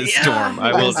up in this dorm.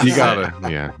 I will. You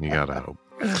gotta hope.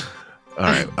 All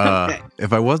right.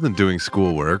 If I wasn't doing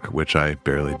schoolwork, which I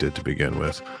barely did to begin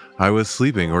with, I was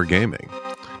sleeping or gaming.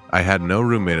 I had no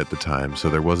roommate at the time, so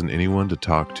there wasn't anyone to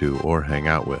talk to or hang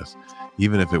out with,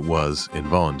 even if it was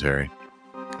involuntary.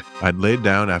 I'd laid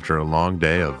down after a long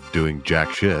day of doing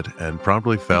jack shit and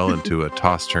promptly fell into a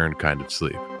toss-turn kind of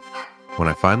sleep. When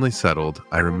I finally settled,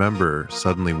 I remember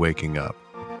suddenly waking up,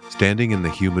 standing in the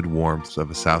humid warmth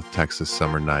of a South Texas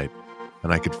summer night,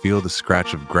 and I could feel the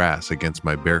scratch of grass against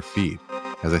my bare feet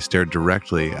as I stared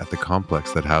directly at the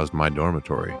complex that housed my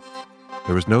dormitory.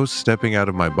 There was no stepping out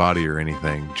of my body or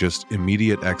anything, just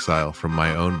immediate exile from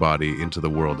my own body into the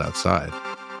world outside.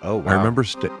 Oh, wow.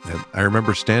 I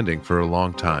remember standing for a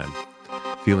long time,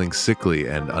 feeling sickly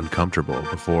and uncomfortable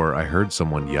before I heard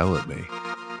someone yell at me.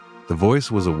 The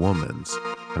voice was a woman's,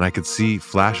 and I could see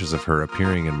flashes of her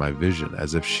appearing in my vision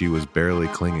as if she was barely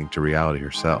clinging to reality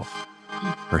herself.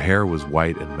 Her hair was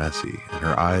white and messy, and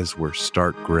her eyes were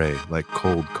stark gray like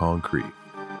cold concrete.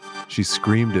 She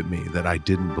screamed at me that I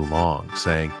didn't belong,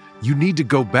 saying, "You need to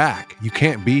go back. You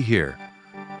can't be here."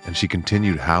 And she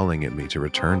continued howling at me to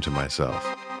return to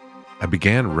myself. I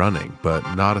began running,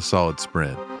 but not a solid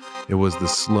sprint. It was the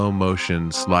slow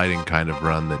motion, sliding kind of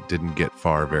run that didn't get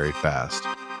far very fast.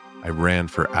 I ran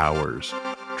for hours,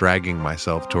 dragging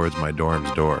myself towards my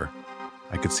dorm's door.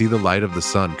 I could see the light of the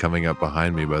sun coming up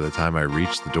behind me by the time I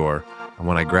reached the door, and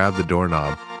when I grabbed the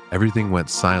doorknob, everything went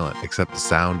silent except the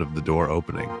sound of the door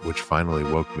opening, which finally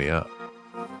woke me up.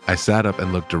 I sat up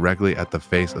and looked directly at the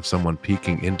face of someone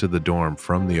peeking into the dorm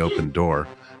from the open door,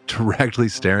 directly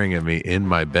staring at me in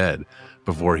my bed,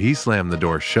 before he slammed the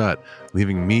door shut,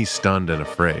 leaving me stunned and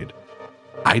afraid.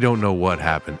 I don't know what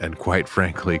happened, and quite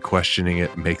frankly, questioning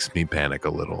it makes me panic a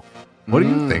little. What do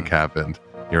you think happened?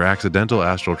 Your accidental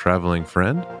astral traveling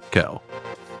friend, Kel?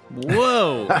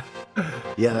 Whoa.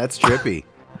 Yeah, that's trippy.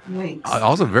 Thanks.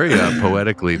 Also very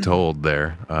poetically told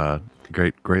there.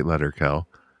 Great letter, Kel.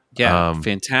 Yeah,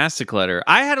 fantastic letter.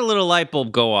 I had a little light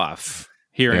bulb go off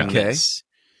hearing Okay. this.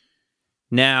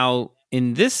 Now,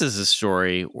 this is a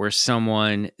story where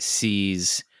someone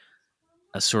sees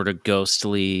a sort of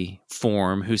ghostly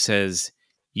form who says,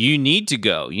 "You need to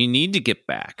go. You need to get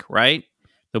back," right?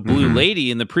 The blue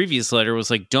lady in the previous letter was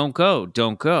like, "Don't go,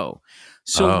 don't go."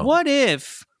 So what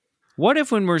if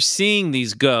when we're seeing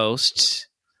these ghosts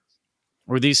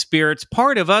or these spirits,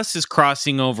 part of us is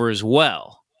crossing over as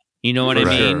well? You know what I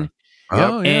mean?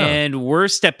 Oh, yeah. And we're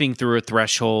stepping through a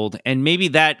threshold, and maybe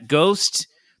that ghost,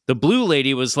 the blue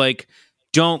lady, was like,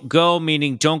 "Don't go,"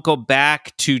 meaning don't go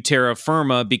back to terra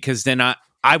firma, because then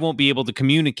I won't be able to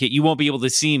communicate. You won't be able to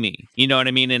see me. You know what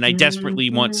I mean? And I desperately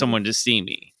want someone to see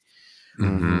me.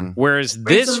 Mm-hmm. Whereas Right,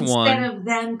 this so one, instead of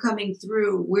them coming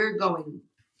through, we're going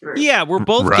through. yeah, we're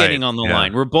both Right, getting on the yeah.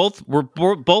 line. We're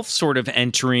both sort of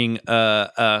entering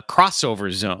a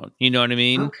crossover zone. You know what I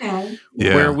mean? Okay.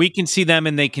 Yeah. Where we can see them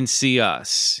and they can see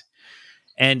us.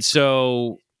 And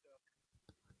so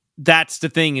that's the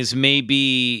thing, is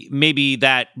maybe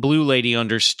that blue lady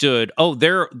understood, oh,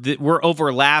 we're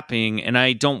overlapping, and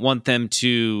I don't want them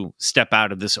to step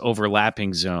out of this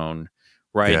overlapping zone,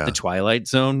 right? Yeah. The Twilight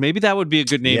Zone. Maybe that would be a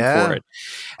good name Yeah. for it.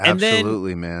 And then-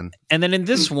 Absolutely, man. And then in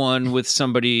this one with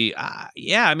somebody,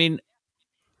 I mean,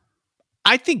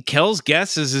 I think Kel's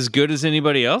guess is as good as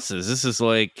anybody else's. This is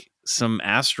like some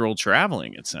astral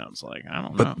traveling, it sounds like. I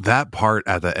don't know. But that part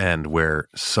at the end where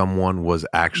someone was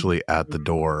actually at the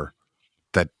door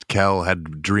that Kel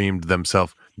had dreamed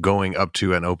themselves going up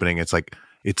to and opening, it's like,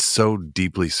 it's so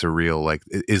deeply surreal. Like,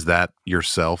 is that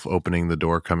yourself opening the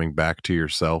door, coming back to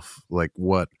yourself? Like,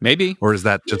 what? Maybe. Or is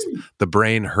that just the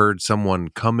brain heard someone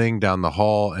coming down the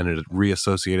hall and it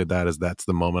reassociated that as that's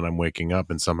the moment I'm waking up,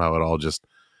 and somehow it all just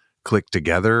clicked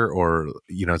together? Or,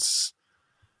 it's,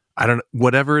 I don't know,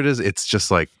 whatever it is, it's just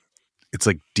like, it's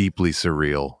like deeply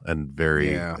surreal and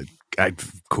very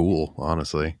cool,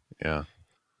 honestly. Yeah.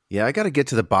 Yeah, I got to get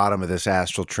to the bottom of this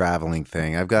astral traveling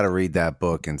thing. I've got to read that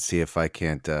book and see if I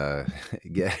can't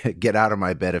get out of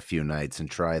my bed a few nights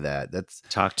and try that.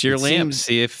 Talk to your it lamps, seems-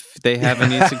 see if they have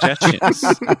any suggestions.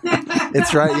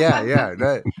 It's right.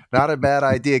 Yeah. Not a bad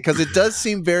idea, because it does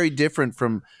seem very different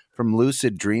from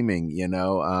lucid dreaming.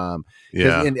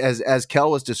 Yeah. And as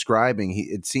Kel was describing,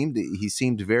 he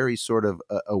seemed very sort of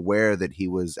aware that he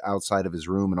was outside of his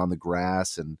room and on the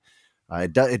grass, and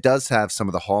it does have some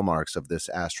of the hallmarks of this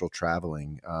astral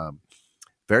traveling.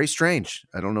 Very strange.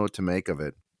 I don't know what to make of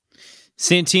it.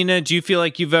 Santina, do you feel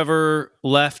like you've ever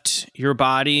left your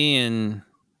body and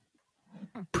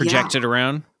projected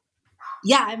around?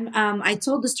 Yeah, I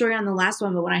told the story on the last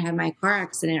one, but when I had my car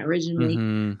accident originally,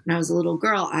 when I was a little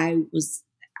girl,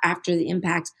 after the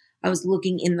impact, I was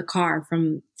looking in the car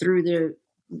through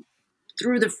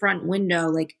the front window,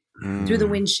 like through the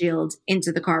windshield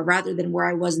into the car, rather than where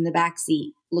I was in the back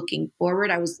seat looking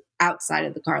forward. I was outside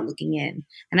of the car looking in,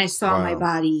 and I saw my Wow.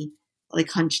 body like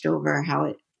hunched over, how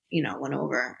it, went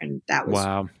over. And that was,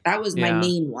 Wow. my Yeah.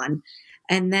 main one.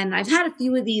 And then I've had a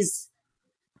few of these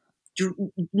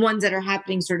ones that are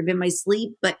happening sort of in my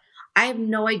sleep, but I have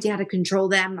no idea how to control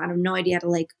them. I have no idea how to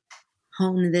like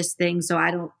hone this thing. So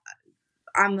I'm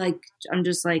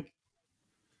just like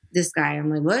this guy. I'm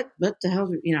like, what the hell,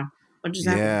 what just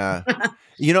happened?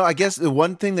 Yeah. I guess the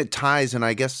one thing that ties, and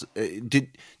I guess, did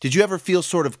you ever feel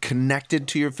sort of connected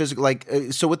to your physical,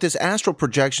 so with this astral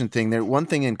projection thing, there one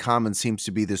thing in common seems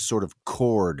to be this sort of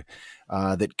cord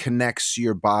that connects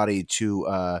your body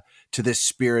to this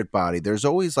spirit body. There's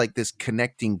always like this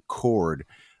connecting cord.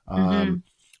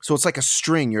 So it's like a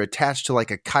string. You're attached to like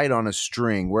a kite on a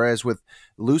string. Whereas with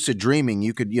lucid dreaming,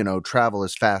 you could, travel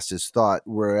as fast as thought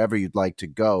wherever you'd like to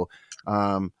go.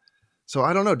 So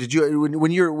I don't know. Did you,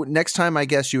 when you're next time, I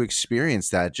guess you experience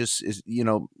that, just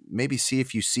maybe see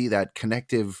if you see that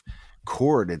connective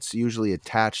cord. It's usually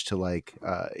attached to like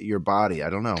your body. I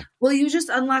don't know. Well, you just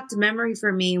unlocked a memory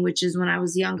for me, which is when I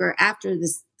was younger, after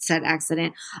this said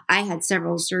accident, I had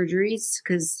several surgeries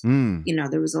because,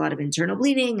 there was a lot of internal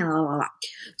bleeding and blah, blah, blah.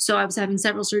 So I was having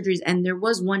several surgeries. And there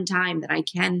was one time that I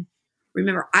can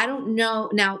remember. I don't know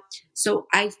now. So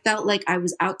I felt like I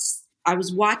was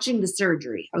watching the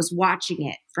surgery. I was watching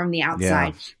it from the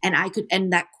outside, and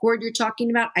and that cord you're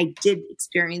talking about, I did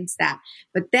experience that.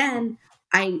 But then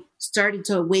I started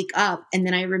to wake up, and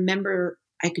then I remember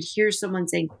I could hear someone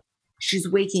saying, she's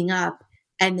waking up.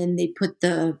 And then they put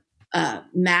the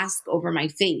mask over my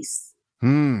face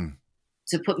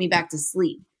to put me back to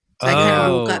sleep. So I kind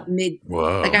of woke up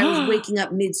like I was waking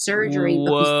up mid-surgery.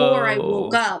 But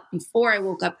before I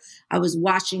woke up, I was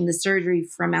watching the surgery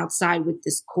from outside with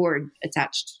this cord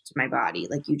attached to my body,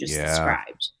 like you just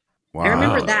described. Wow. I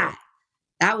remember that.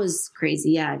 That was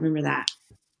crazy. Yeah, I remember that.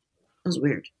 That was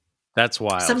weird. That's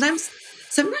wild. Sometimes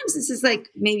this is like,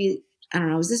 maybe, I don't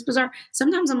know, is this bizarre?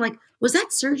 Sometimes I'm like, was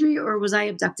that surgery or was I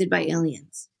abducted by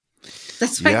aliens?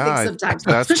 That's what I think sometimes.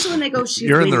 Especially when they go, she's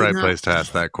You're in the right up. place to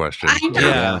ask that question. I know.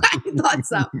 Yeah. I thought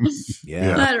so.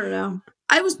 Yeah. I don't know.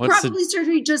 I was probably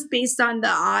surgery just based on the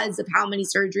odds of how many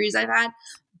surgeries I've had.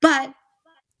 But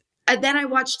then I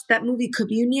watched that movie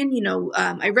Communion.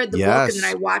 I read the book and then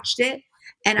I watched it.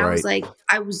 And I was like,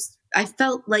 I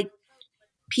felt like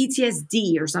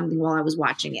PTSD or something while I was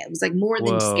watching it. It was like more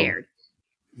than scared.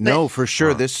 No, for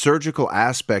sure. This surgical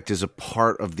aspect is a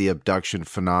part of the abduction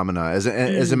phenomena. As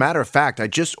a matter of fact, I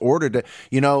just ordered.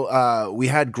 We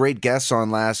had great guests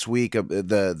on last week.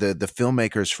 The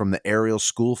filmmakers from the Ariel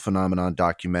School Phenomenon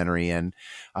documentary, and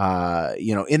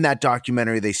in that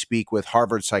documentary, they speak with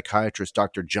Harvard psychiatrist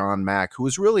Dr. John Mack, who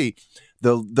was really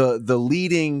the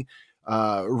leading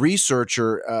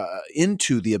researcher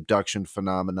into the abduction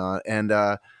phenomenon. And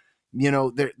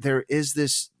there is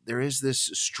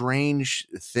this strange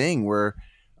thing where,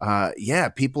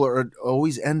 people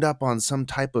always end up on some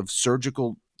type of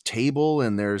surgical table,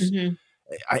 and there's,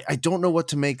 I don't know what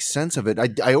to make sense of it.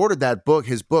 I ordered that book,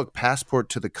 his book, Passport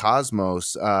to the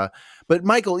Cosmos. But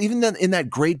Michael, even then, in that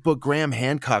great book, Graham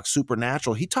Hancock,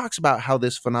 Supernatural, he talks about how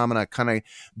this phenomena kind of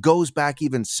goes back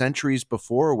even centuries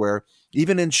before, where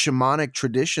even in shamanic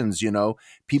traditions,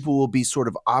 people will be sort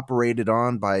of operated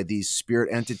on by these spirit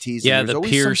entities. Yeah, and the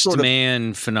pierced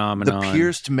man phenomenon. The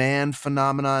pierced man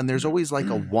phenomenon. And there's always like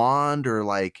a wand or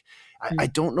like, I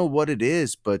don't know what it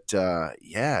is, but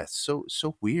it's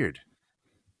so weird.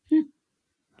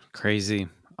 Crazy.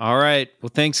 All right.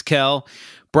 Well, thanks, Kel.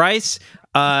 Bryce,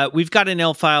 we've got an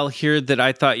L file here that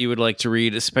I thought you would like to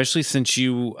read, especially since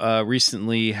you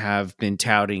recently have been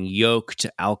touting Yoke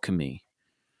to Alchemy.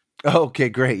 Okay,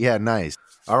 great. Yeah, nice.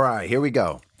 All right, here we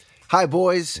go. Hi,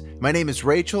 boys. My name is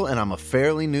Rachel, and I'm a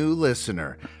fairly new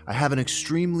listener. I have an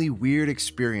extremely weird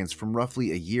experience from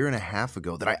roughly a year and a half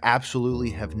ago that I absolutely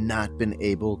have not been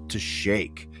able to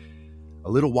shake. A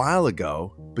little while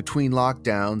ago, between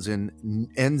lockdowns in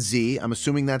NZ, I'm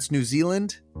assuming that's New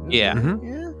Zealand? Yeah. Mm-hmm.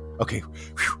 Yeah? Okay,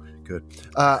 whew, good.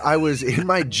 I was in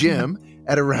my gym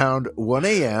at around 1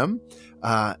 a.m.,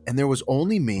 and there was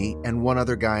only me and one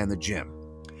other guy in the gym.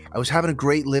 I was having a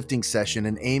great lifting session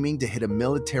and aiming to hit a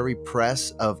military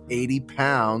press of 80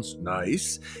 pounds,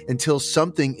 nice, until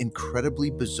something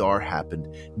incredibly bizarre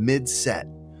happened mid-set.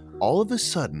 All of a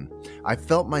sudden, I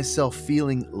felt myself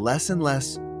feeling less and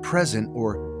less present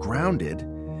or grounded.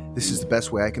 This is the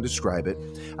best way I can describe it.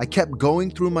 I kept going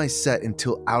through my set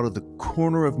until out of the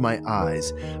corner of my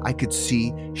eyes, I could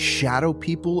see shadow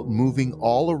people moving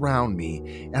all around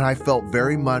me, and I felt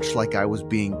very much like I was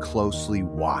being closely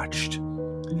watched.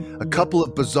 A couple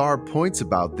of bizarre points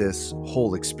about this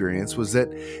whole experience was that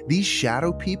these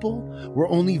shadow people were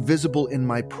only visible in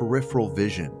my peripheral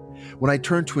vision. When I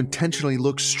turned to intentionally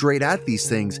look straight at these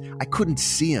things, I couldn't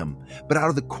see them, but out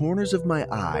of the corners of my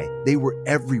eye, they were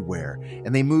everywhere,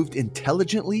 and they moved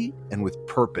intelligently and with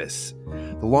purpose.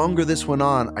 The longer this went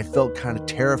on, I felt kind of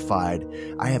terrified.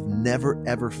 I have never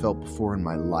ever felt before in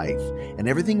my life, and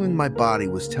everything in my body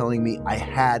was telling me I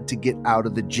had to get out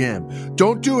of the gym.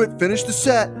 Don't do it, finish the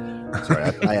set. Sorry,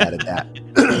 I added that.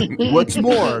 What's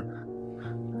more,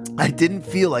 I didn't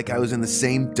feel like I was in the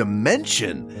same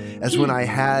dimension as when I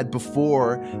had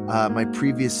before my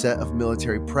previous set of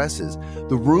military presses.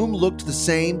 The room looked the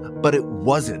same, but it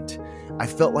wasn't. I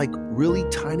felt like really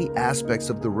tiny aspects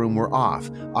of the room were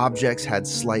off. Objects had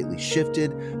slightly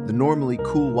shifted. The normally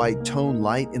cool white tone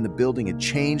light in the building had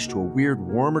changed to a weird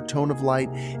warmer tone of light,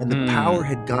 and the power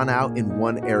had gone out in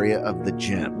one area of the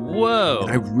gym. Whoa.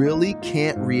 And I really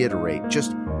can't reiterate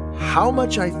just how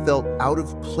much I felt out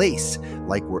of place,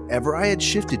 like wherever I had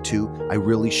shifted to, I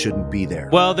really shouldn't be there.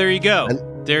 Well, there you go.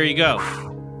 There you go.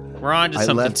 We're on to I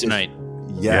something left tonight.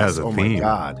 Yes, the oh theme. my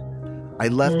God. I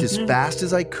left as fast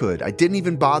as I could. I didn't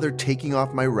even bother taking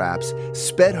off my wraps,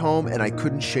 sped home, and I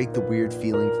couldn't shake the weird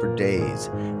feeling for days.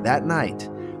 That night,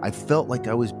 I felt like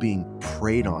I was being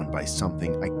preyed on by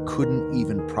something I couldn't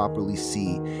even properly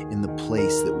see in the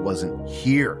place that wasn't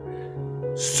here.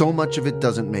 So much of it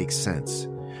doesn't make sense.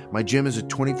 My gym is a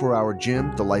 24-hour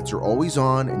gym. The lights are always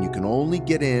on, and you can only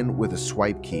get in with a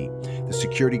swipe key. The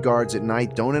security guards at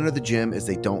night don't enter the gym as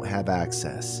they don't have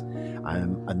access.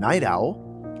 I'm a night owl.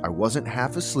 I wasn't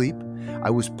half asleep. I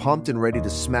was pumped and ready to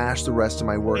smash the rest of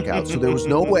my workout, so there was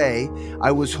no way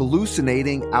I was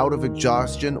hallucinating out of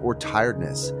exhaustion or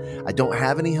tiredness. I don't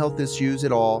have any health issues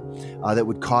at all that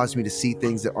would cause me to see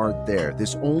things that aren't there.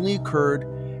 This only occurred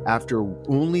after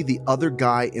only the other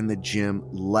guy in the gym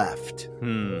left.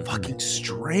 Fucking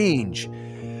strange.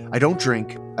 I don't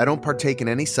drink. I don't partake in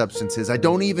any substances. I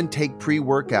don't even take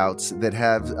pre-workouts that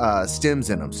have stims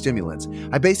in them, stimulants.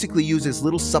 I basically use as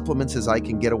little supplements as I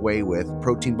can get away with.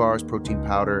 Protein bars, protein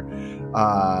powder,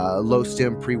 low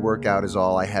stim pre-workout is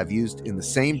all I have used in the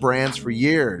same brands for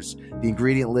years. The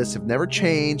ingredient lists have never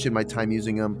changed in my time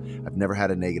using them. I've never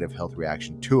had a negative health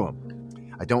reaction to them.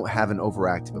 I don't have an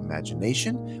overactive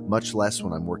imagination, much less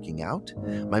when I'm working out.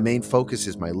 My main focus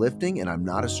is my lifting, and I'm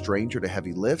not a stranger to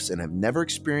heavy lifts and have never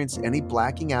experienced any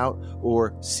blacking out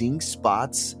or seeing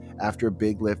spots after a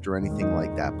big lift or anything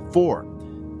like that before.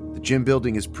 The gym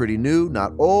building is pretty new,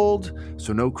 not old,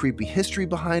 so no creepy history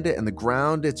behind it, and the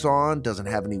ground it's on doesn't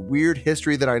have any weird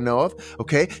history that I know of.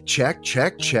 Okay, check.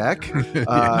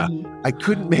 I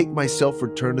couldn't make myself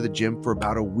return to the gym for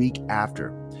about a week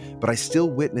after, but I still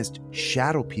witnessed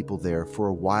shadow people there for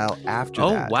a while after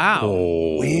that. Oh,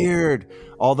 wow. Weird.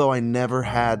 Although I never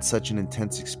had such an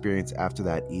intense experience after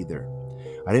that either.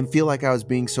 I didn't feel like I was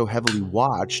being so heavily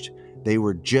watched. They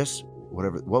were just,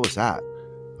 what was that?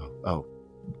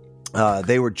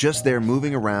 They were just there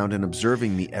moving around and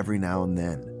observing me every now and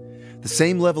then. The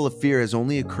same level of fear has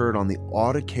only occurred on the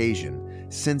odd occasion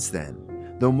since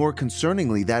then, though more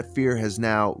concerningly, that fear has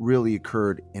now really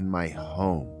occurred in my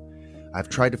home. I've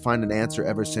tried to find an answer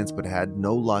ever since, but had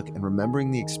no luck, and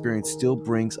remembering the experience still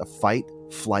brings a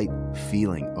fight-flight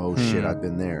feeling. Oh shit, I've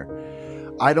been there.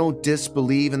 I don't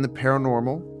disbelieve in the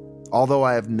paranormal, although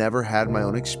I have never had my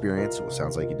own experience, it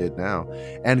sounds like you did now,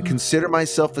 and consider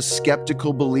myself a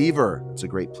skeptical believer. It's a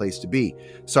great place to be.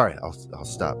 Sorry, I'll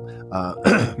stop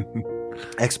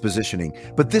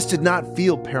expositioning. But this did not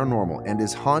feel paranormal and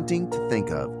is haunting to think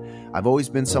of. I've always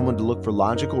been someone to look for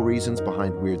logical reasons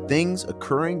behind weird things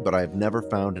occurring, but I've never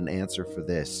found an answer for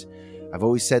this. I've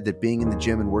always said that being in the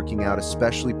gym and working out,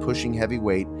 especially pushing heavy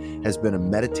weight, has been a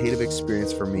meditative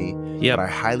experience for me. Yep. But I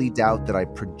highly doubt that I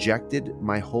projected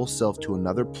my whole self to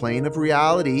another plane of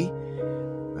reality.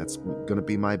 That's going to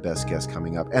be my best guess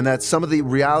coming up. And that some of the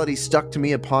reality stuck to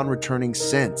me upon returning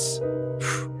since.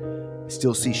 I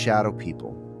still see shadow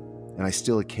people, and I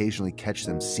still occasionally catch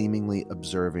them seemingly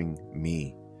observing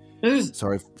me.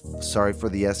 Sorry for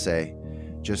the essay.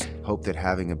 Just hope that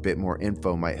having a bit more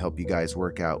info might help you guys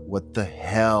work out what the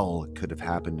hell could have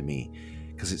happened to me,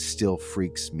 because it still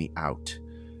freaks me out.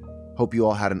 Hope you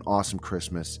all had an awesome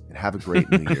Christmas and have a great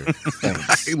New Year.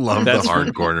 Thanks. I love the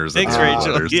hard corners. Thanks,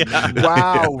 Rachel. Yeah.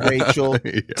 Wow, Rachel.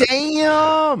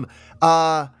 Damn.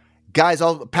 Guys,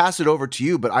 I'll pass it over to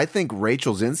you, but I think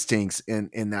Rachel's instincts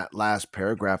in that last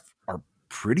paragraph are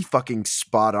pretty fucking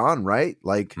spot on, right?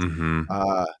 Like,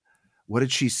 what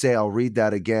did she say? I'll read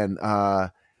that again.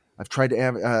 I've tried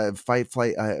to fight,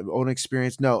 own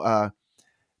experience. No,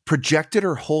 projected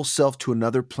her whole self to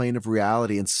another plane of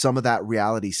reality, and some of that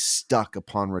reality stuck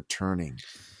upon returning.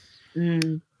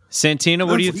 Santina,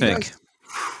 what do you think?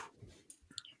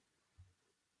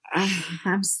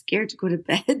 I'm scared to go to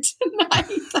bed tonight.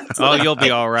 Oh, you'll be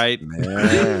all right.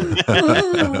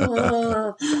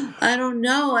 I don't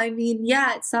know. I mean,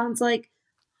 yeah, it sounds like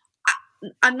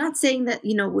I'm not saying that,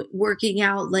 working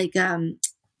out like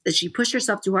that she pushed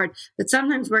herself too hard, but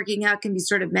sometimes working out can be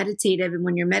sort of meditative. And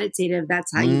when you're meditative,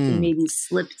 that's how you can maybe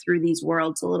slip through these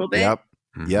worlds a little bit.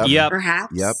 Yep.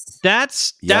 Perhaps. Yep.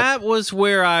 That was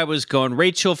where I was going.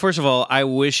 Rachel, first of all, I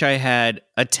wish I had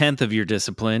 1/10 of your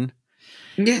discipline.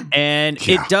 Yeah. And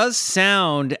it does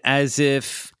sound as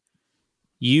if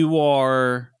you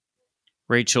are,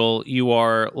 Rachel, you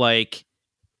are like,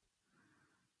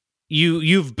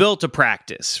 you've built a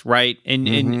practice, right?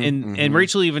 And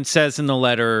Rachel even says in the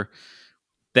letter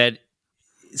that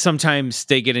sometimes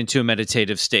they get into a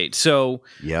meditative state. So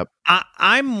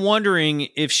I'm wondering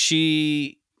if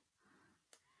she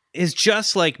is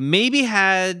just like maybe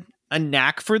had a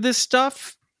knack for this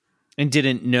stuff and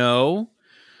didn't know.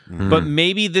 But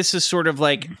maybe this is sort of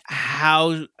like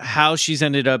how she's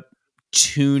ended up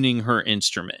tuning her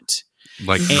instrument,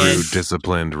 like through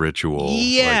disciplined ritual.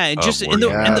 Yeah, and just in the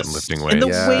lifting weights. in the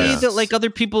way that like other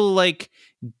people like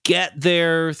get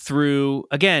there through,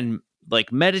 again,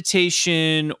 like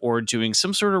meditation or doing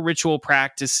some sort of ritual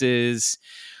practices.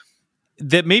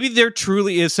 That maybe there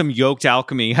truly is some yoked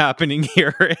alchemy happening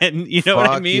here, and you know what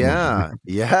I mean? Yeah.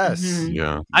 Yes.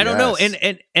 Yeah. I don't know,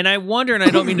 and I wonder, and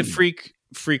I don't mean to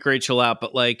freak Rachel out,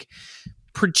 but like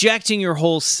projecting your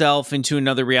whole self into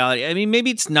another reality. I mean, maybe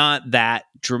it's not that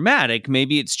dramatic.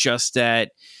 Maybe it's just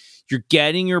that you're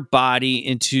getting your body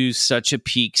into such a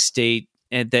peak state,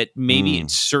 and that maybe at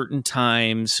certain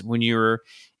times when you're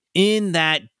in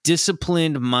that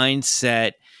disciplined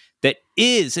mindset, that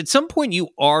is at some point you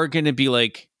are going to be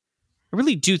like, I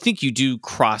really do think you do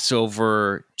cross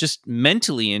over just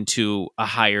mentally into a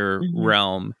higher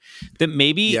realm, that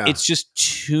maybe it's just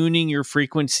tuning your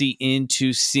frequency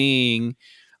into seeing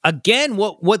again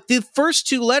what the first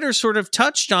two letters sort of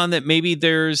touched on, that maybe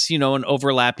there's, an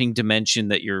overlapping dimension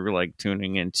that you're like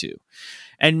tuning into.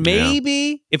 And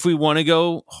maybe if we want to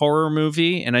go horror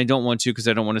movie, and I don't want to because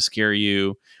I don't want to scare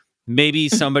you, maybe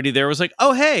somebody there was like,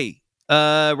 oh, hey,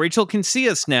 Rachel can see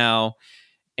us now.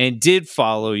 And has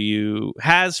followed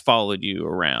you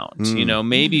around,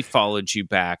 maybe followed you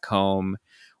back home,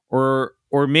 or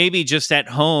maybe just at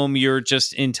home, you're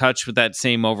just in touch with that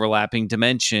same overlapping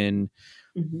dimension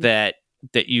that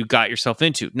you got yourself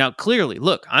into. Now, clearly,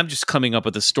 look, I'm just coming up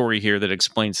with a story here that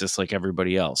explains this like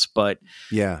everybody else, but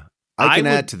yeah, I can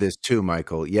add to this too,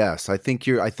 Michael. Yes, I think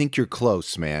you're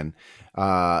close, man.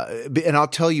 And I'll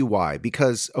tell you why,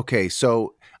 because, okay,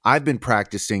 so I've been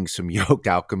practicing some yoked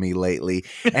alchemy lately,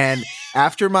 and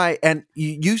and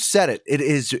you said it, it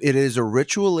is a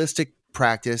ritualistic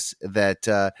practice that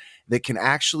can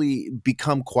actually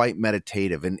become quite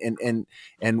meditative. And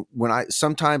when I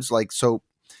sometimes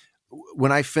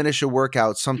when I finish a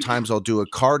workout, sometimes I'll do a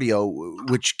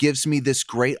cardio, which gives me this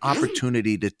great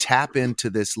opportunity to tap into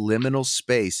this liminal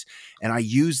space, and I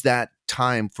use that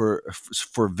time for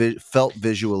felt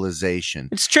visualization.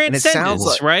 It's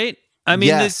transcendence, right? I mean,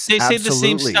 yes, they say the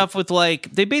same absolutely. stuff with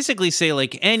they basically say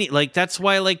that's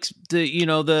why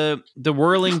the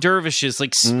whirling dervishes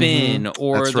spin,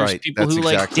 or That's there's right. people That's who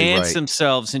exactly dance right.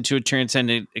 themselves into a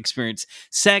transcendent experience.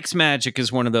 Sex magic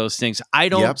is one of those things. I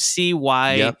don't see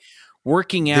why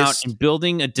working out and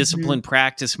building a disciplined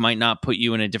practice might not put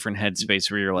you in a different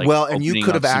headspace where you're like, well, and you opening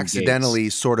could up have some accidentally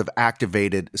gates. sort of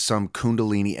activated some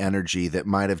Kundalini energy that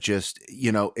might have just,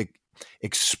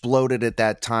 exploded at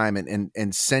that time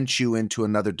and sent you into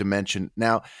another dimension.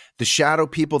 Now, the shadow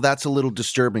people, that's a little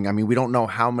disturbing. I mean, we don't know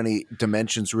how many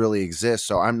dimensions really exist,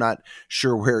 so I'm not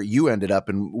sure where you ended up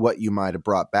and what you might have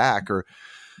brought back, or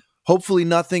hopefully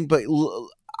nothing. But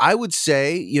I would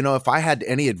say, if I had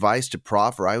any advice to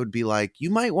proffer, I would be like, you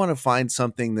might want to find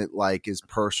something that is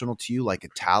personal to you, like a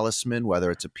talisman, whether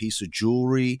it's a piece of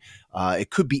jewelry. It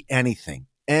could be anything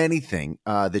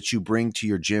that you bring to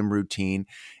your gym routine.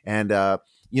 And,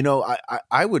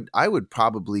 I would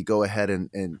probably go ahead and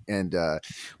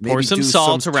maybe pour some do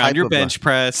salt some around type your of bench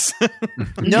press.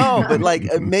 No, but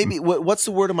maybe what's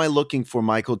the word am I looking for,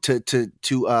 Michael?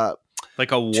 To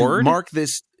like a ward? To mark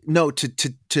this. No,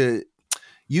 to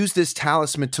use this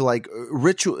talisman to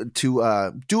ritual,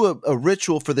 to do a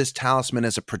ritual for this talisman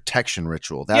as a protection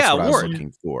ritual. That's what I was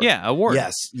looking for. Yeah, a ward.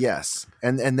 Yes.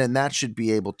 And then that should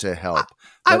be able to help.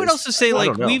 I would also say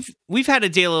we've had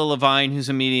Adela Levine, who's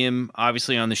a medium,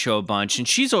 obviously on the show a bunch, and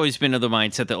she's always been of the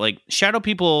mindset that shadow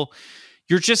people,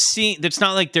 you're just seeing. It's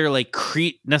not like they're like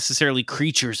necessarily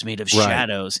creatures made of Right.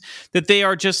 shadows. That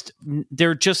they're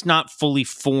just not fully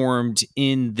formed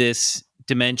in this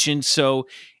dimension. So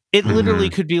it literally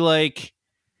could be like.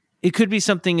 It could be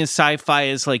something as sci-fi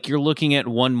as like you're looking at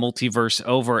one multiverse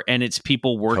over and it's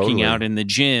people working Totally. out in the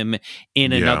gym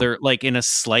in another, like in a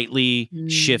slightly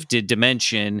shifted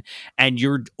dimension, and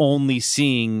you're only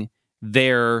seeing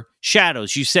their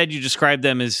shadows. You said you described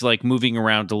them as like moving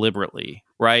around deliberately,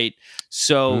 right?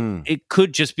 So it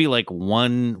could just be like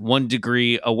one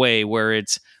degree away where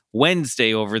it's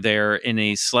Wednesday over there in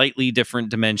a slightly different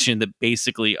dimension that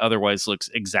basically otherwise looks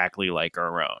exactly like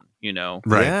our own, you know?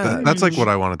 Right. Yeah. That's like what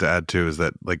I wanted to add too, is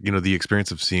that like, you know, the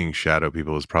experience of seeing shadow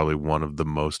people is probably one of the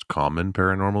most common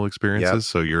paranormal experiences. Yep.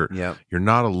 So you're Yep.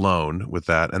 not alone with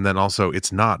that. And then also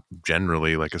it's not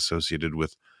generally like associated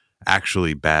with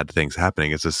actually bad things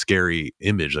happening. It's a scary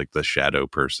image, like the shadow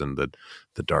person,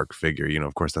 the dark figure. You know,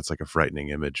 of course that's like a frightening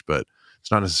image, but it's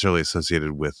not necessarily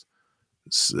associated with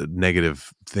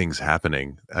negative things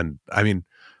happening. And I mean,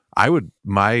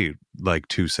 my like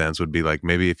 2 cents would be like,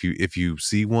 maybe if you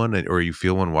see one or you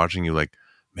feel one watching you, like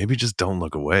maybe just don't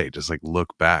look away, just like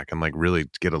look back and like really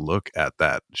get a look at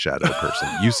that shadow person.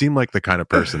 You seem like the kind of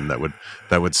person that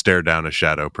would stare down a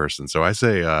shadow person. So I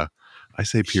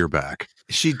say peer back.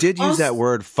 She did use that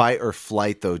word fight or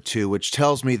flight though too, which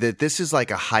tells me that this is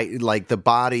like a height, like the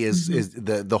body is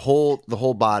the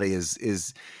whole body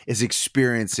is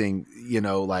experiencing, you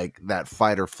know, like that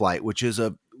fight or flight, which is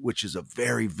a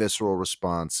very visceral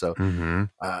response. So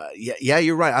yeah,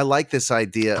 you're right. I like this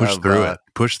idea. Push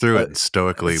through it and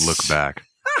stoically look back.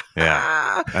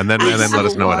 Yeah. And then let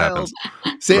us know what happens.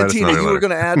 Santina, you were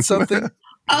going to add something?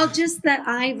 Oh, just that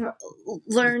I've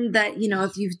learned that, you know,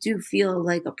 if you do feel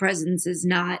like a presence is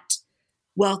not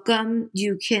welcome,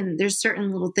 there's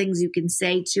certain little things you can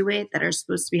say to it that are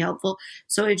supposed to be helpful.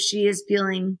 So if she is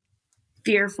feeling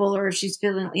fearful, or if she's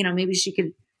feeling, you know, maybe she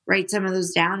could write some of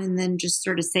those down and then just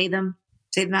sort of say them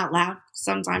out loud.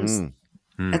 Sometimes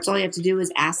that's all you have to do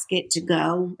is ask it to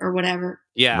go or whatever.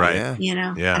 Yeah. Right. Yeah. You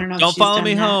know, Yeah. I don't know. if Don't she's follow done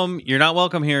me that. home. You're not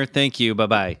welcome here. Thank you.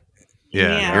 Bye-bye.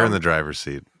 Yeah. Yeah. You're in the driver's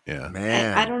seat. Yeah.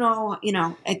 Man. I don't know. You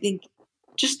know, I think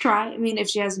just try. I mean, if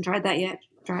she hasn't tried that yet,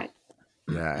 try it.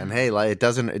 Yeah, and hey, like it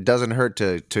doesn't hurt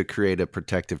to create a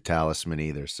protective talisman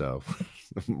either. So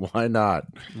why not?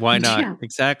 Why not? Yeah.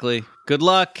 Exactly. Good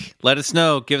luck. Let us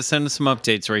know. Send us some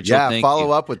updates, Rachel. Yeah, Thank follow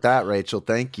you. up with that, Rachel.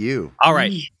 Thank you. All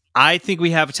right. I think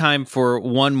we have time for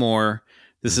one more.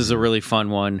 This is a really fun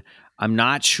one. I'm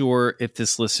not sure if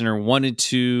this listener wanted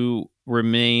to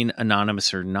remain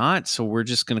anonymous or not, so we're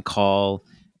just going to call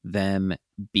them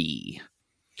B.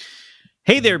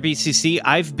 Hey there, BCC.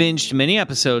 I've binged many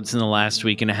episodes in the last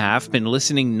week and a half, been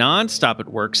listening nonstop at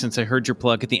work since I heard your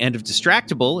plug at the end of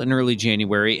Distractable in early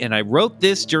January, and I wrote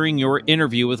this during your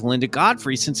interview with Linda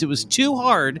Godfrey since it was too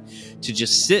hard to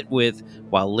just sit with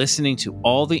while listening to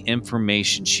all the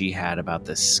information she had about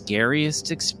the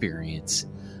scariest experience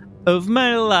of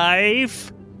my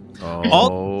life.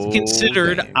 All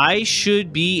considered, dang. I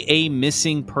should be a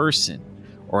missing person,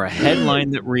 or a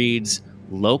headline that reads,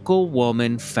 "Local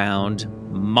woman found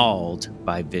mauled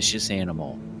by vicious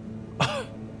animal."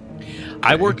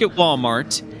 I work at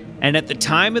Walmart, and at the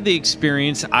time of the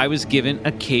experience, I was given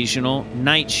occasional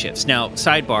night shifts. Now,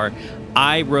 sidebar,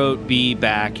 I wrote B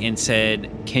back and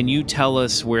said, "Can you tell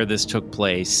us where this took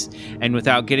place?" And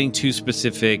without getting too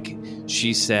specific,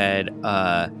 she said,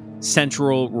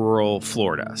 Central rural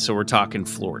Florida. So we're talking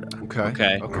Florida.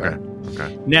 Okay.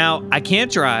 Now, I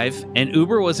can't drive, and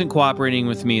Uber wasn't cooperating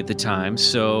with me at the time,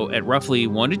 so at roughly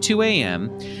 1 to 2 a.m.,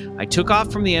 I took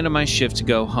off from the end of my shift to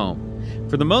go home.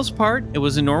 For the most part, it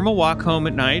was a normal walk home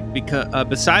at night, because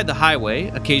beside the highway,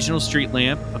 occasional street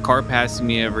lamp, a car passing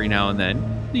me every now and then,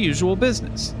 the usual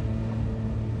business.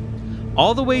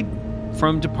 All the way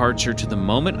from departure to the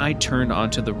moment I turned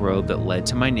onto the road that led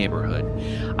to my neighborhood,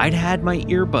 I'd had my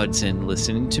earbuds in,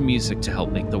 listening to music to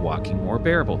help make the walking more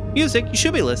bearable. Music, you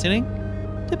should be listening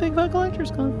to Big Fun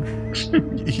Collectors Club.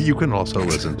 You can also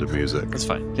listen to music. That's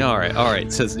fine. All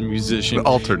right, says the musician.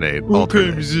 Alternate.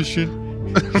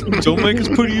 Musician. Don't make us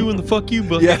put you in the fuck you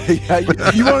bucket. Yeah.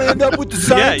 You want to end up with the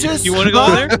scientist? Yeah, you want to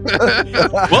go there?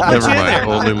 We'll put Never you in mind. there.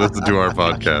 Only listen to our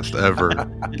podcast ever.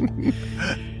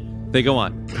 They go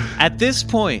on. At this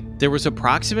point, there was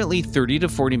approximately 30 to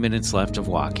 40 minutes left of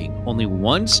walking. Only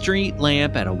one street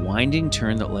lamp at a winding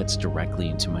turn that leads directly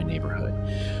into my neighborhood,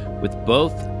 with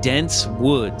both dense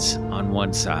woods on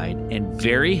one side and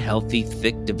very healthy,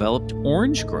 thick, developed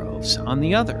orange groves on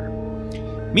the other.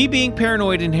 Me being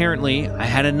paranoid inherently, I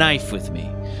had a knife with me.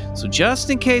 So just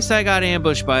in case I got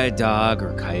ambushed by a dog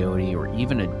or coyote or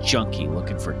even a junkie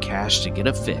looking for cash to get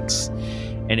a fix.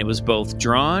 And it was both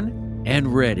drawn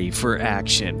and ready for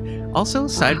action. Also,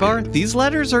 sidebar, these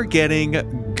letters are getting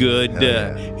good.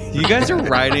 You guys are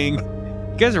writing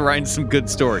some good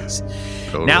stories.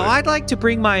 Totally. Now, I'd like to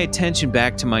bring my attention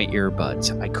back to my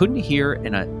earbuds. I couldn't hear,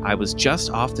 and I was just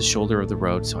off the shoulder of the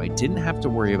road, so I didn't have to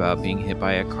worry about being hit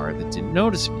by a car that didn't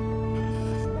notice me.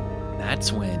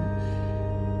 That's when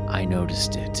I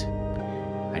noticed it.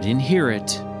 I didn't hear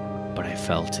it, but I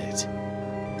felt it.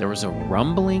 There was a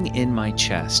rumbling in my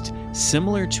chest,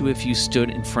 similar to if you stood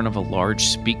in front of a large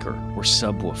speaker or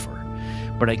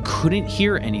subwoofer, but I couldn't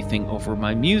hear anything over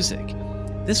my music.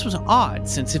 This was odd,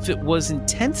 since if it was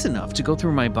intense enough to go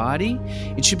through my body,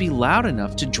 it should be loud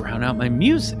enough to drown out my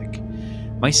music.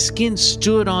 My skin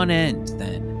stood on end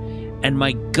then, and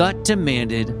my gut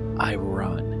demanded I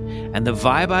run. And the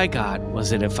vibe I got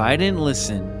was that if I didn't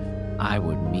listen, I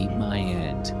would meet my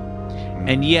end.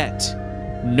 And yet,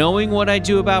 knowing what I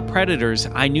do about predators,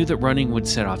 I knew that running would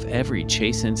set off every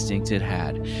chase instinct it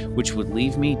had, which would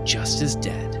leave me just as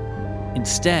dead.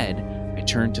 Instead, I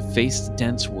turned to face the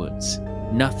dense woods.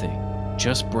 Nothing,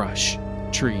 just brush,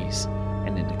 trees,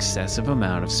 and an excessive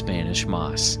amount of Spanish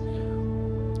moss.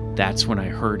 That's when I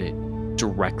heard it,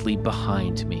 directly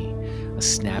behind me, a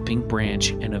snapping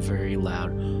branch and a very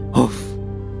loud hoof.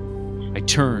 I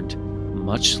turned,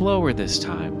 much slower this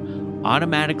time,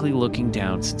 automatically looking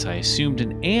down since I assumed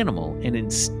an animal, and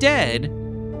instead,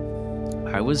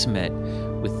 I was met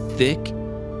with thick,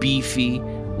 beefy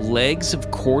legs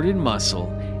of corded muscle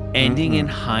ending in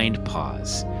hind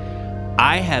paws.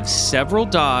 I have several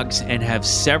dogs and have had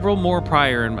several more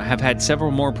prior in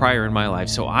my life,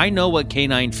 so I know what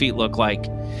canine feet look like,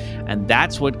 and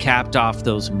that's what capped off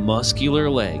those muscular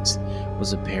legs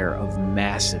was a pair of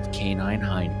massive canine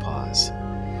hind paws.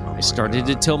 I started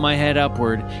to tilt my head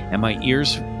upward, and my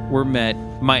ears were met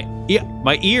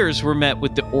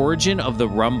with the origin of the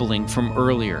rumbling from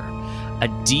earlier, a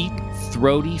deep,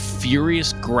 throaty,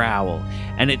 furious growl,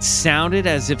 and it sounded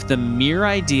as if the mere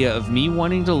idea of me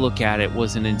wanting to look at it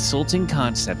was an insulting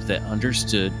concept that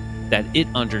it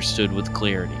understood with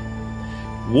clarity.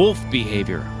 Wolf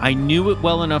behavior. I knew it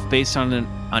well enough based on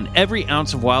every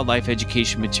ounce of wildlife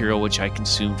education material which I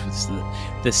consumed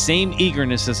with the same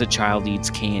eagerness as a child eats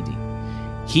candy.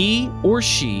 He or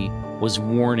she was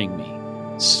warning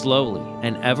me. Slowly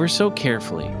and ever so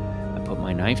carefully, I put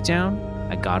my knife down,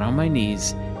 I got on my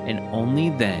knees, and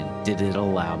only then did it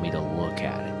allow me to look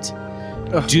at it.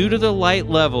 Ugh. Due to the light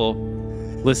level,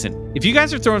 listen, if you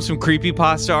guys are throwing some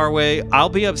creepypasta our way, I'll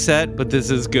be upset, but this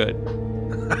is good.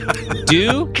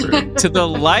 Due to the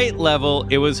light level,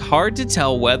 it was hard to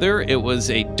tell whether it was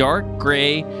a dark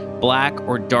gray, black,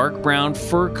 or dark brown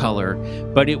fur color,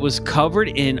 but it was covered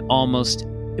in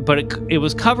it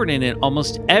was covered in it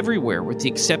almost everywhere, with the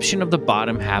exception of the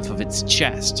bottom half of its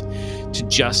chest to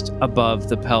just above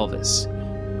the pelvis.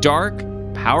 Dark,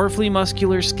 powerfully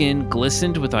muscular skin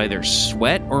glistened with either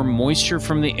sweat or moisture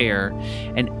from the air,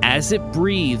 and as it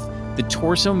breathed, the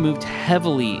torso moved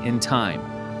heavily in time.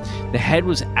 The head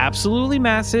was absolutely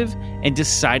massive and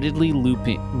decidedly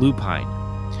lupine.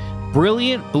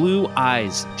 Brilliant blue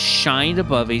eyes shined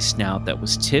above a snout that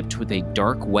was tipped with a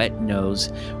dark, wet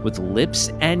nose, with lips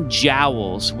and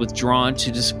jowls withdrawn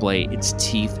to display its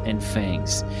teeth and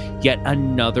fangs. Yet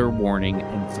another warning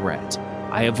and threat.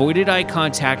 I avoided eye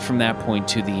contact from that point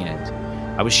to the end.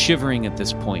 I was shivering at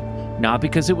this point, not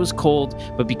because it was cold,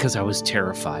 but because I was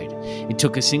terrified. It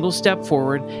took a single step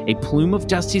forward, a plume of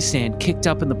dusty sand kicked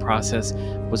up in the process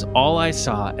was all I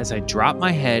saw as I dropped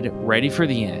my head, ready for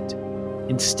the end.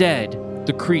 Instead,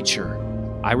 the creature,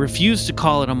 I refused to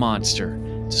call it a monster,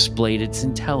 displayed its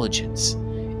intelligence.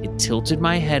 It tilted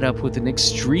my head up with an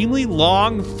extremely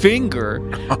long finger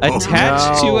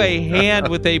attached to a hand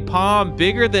with a palm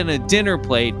bigger than a dinner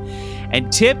plate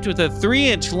and tipped with a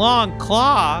 3-inch long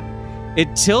claw.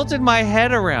 It tilted my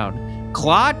head around,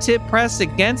 claw tip pressed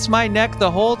against my neck the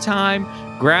whole time,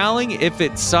 growling if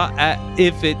it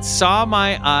saw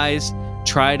my eyes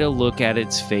try to look at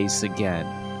its face again.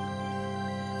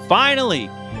 Finally,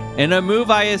 in a move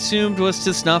I assumed was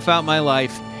to snuff out my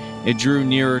life, it drew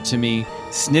nearer to me,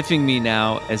 sniffing me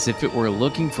now as if it were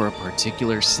looking for a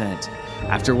particular scent.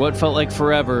 After what felt like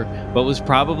forever, but was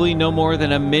probably no more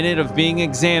than a minute of being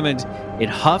examined, it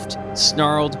huffed,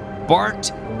 snarled,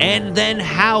 barked, and then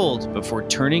howled before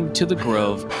turning to the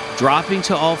grove, dropping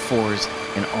to all fours,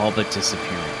 and all but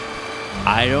disappearing.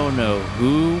 I don't know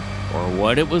who or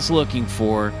what it was looking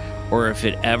for, or if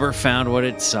it ever found what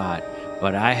it sought,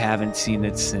 but I haven't seen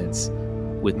it since,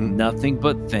 with nothing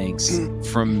but thanks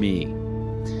from me.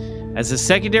 As a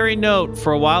secondary note,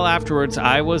 for a while afterwards,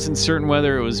 I wasn't certain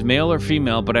whether it was male or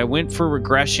female, but I went for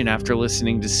regression after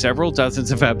listening to several dozens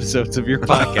of episodes of your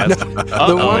podcast.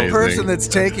 The one person that's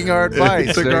taking our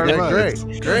advice. Took our advice.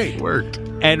 Great. Worked.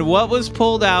 And what was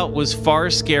pulled out was far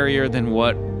scarier than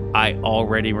what I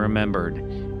already remembered.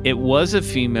 It was a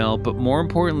female, but more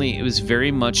importantly, it was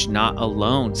very much not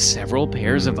alone. Several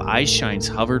pairs of eye shines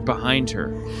hovered behind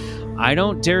her. I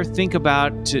don't dare think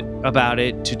about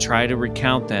it to try to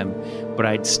recount them, but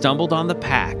I'd stumbled on the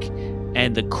pack,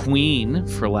 and the queen,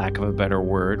 for lack of a better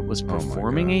word, was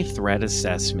performing a threat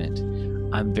assessment.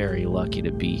 I'm very lucky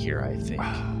to be here, I think.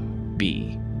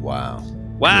 B. Wow.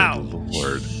 Wow. Good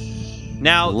Lord.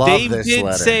 Now, Love they this did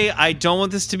letter. say, I don't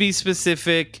want this to be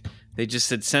specific. They just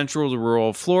said central to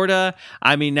rural Florida.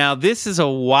 I mean, now this is a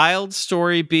wild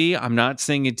story, B. I'm not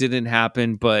saying it didn't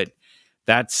happen, but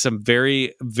that's some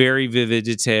very, very vivid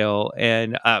detail.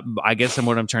 And I guess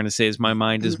what I'm trying to say is my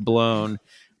mind is blown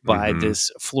by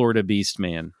this Florida beast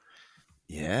man.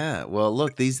 Yeah. Well,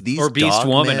 look, these Or beast dog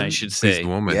woman, men- I should say. Beast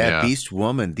woman, Yeah, beast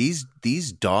woman. These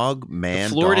dog man,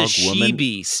 The Florida dog woman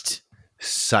she-beast.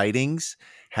 sightings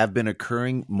have been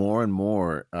occurring more and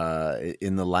more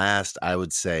in the last, I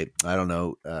would say,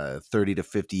 30 to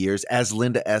 50 years, as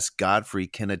Linda S. Godfrey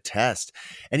can attest.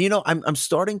 And, I'm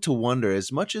starting to wonder,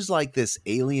 as much as like this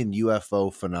alien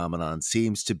UFO phenomenon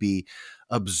seems to be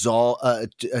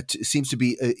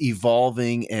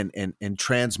evolving and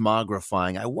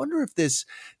transmogrifying, I wonder if this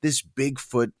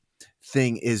Bigfoot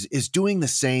thing is doing the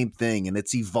same thing, and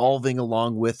it's evolving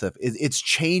along with it. It's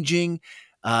changing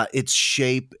its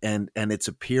shape and its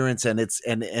appearance and its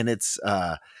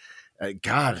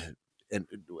God, and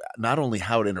not only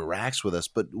how it interacts with us,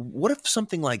 but what if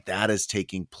something like that is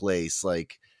taking place?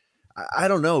 Like, I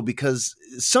don't know, because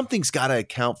something's got to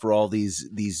account for all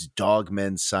these dog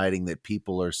men sighting that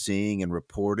people are seeing and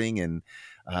reporting, and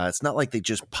it's not like they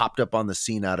just popped up on the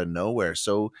scene out of nowhere.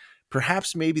 So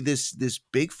perhaps maybe this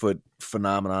Bigfoot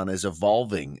phenomenon is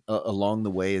evolving along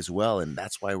the way as well, and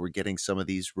that's why we're getting some of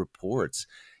these reports.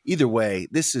 Either way,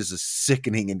 this is a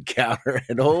sickening encounter,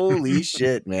 and holy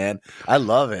shit, man. I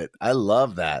love it. I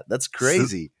love that. That's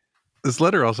crazy. This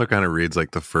letter also kind of reads like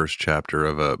the first chapter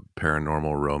of a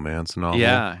paranormal romance novel.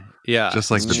 Yeah. Just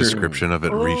like the description of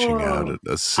it reaching out at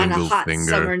a single on a hot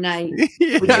finger. summer night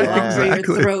Yeah, with your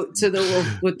exactly. throat to the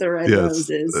wolf with the red Yes,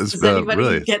 roses. it's, Does anybody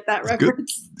really- get that it's good.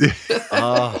 reference?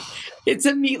 Oh, It's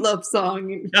a Meatloaf song.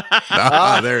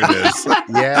 There it is.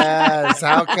 yes.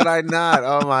 How could I not?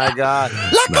 Oh my God.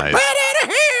 Nice.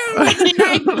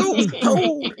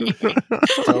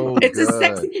 So It's a good.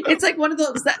 sexy. It's like one of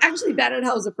those. Actually, Bad at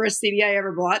Hell was the first CD I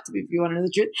ever bought. If you want to know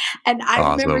the truth, and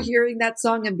I remember Awesome. hearing that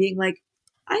song and being like,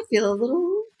 I feel a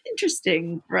little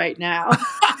interesting right now.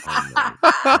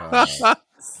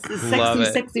 Love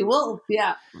it. Sexy wolf.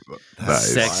 Yeah.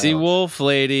 Nice. Sexy wolf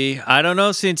lady. I don't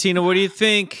know, Santina. What do you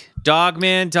think? Dog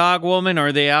man, dog woman,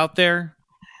 are they out there?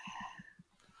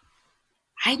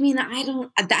 I mean, I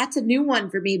don't. That's a new one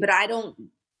for me, but I don't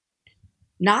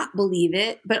not believe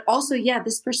it. But also, yeah,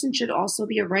 this person should also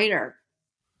be a writer.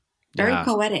 Very Yeah.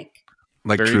 poetic.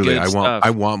 Like Very truly, good I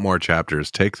stuff. want more chapters.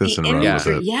 Take this and The run with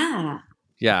imagery, it. yeah.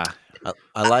 Yeah.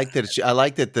 I like that. I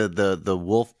like that the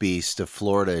wolf beast of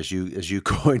Florida, as you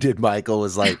coined it, Michael,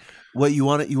 was like, "What you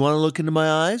want to look into my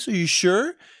eyes? Are you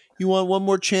sure? You want one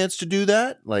more chance to do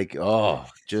that?" Like, oh,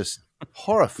 just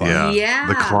horrifying. Yeah. Yeah.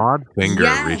 The clawed finger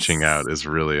Yes. reaching out is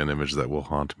really an image that will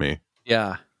haunt me.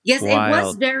 Yeah. Yes, it was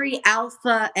Wild. very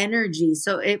alpha energy.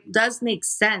 So it does make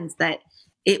sense that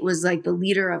it was like the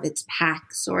leader of its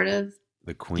pack, sort of.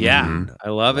 The queen. Yeah. I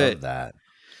love it. That.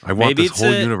 I want Maybe this it's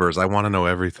whole a- universe. I want to know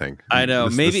everything. I know.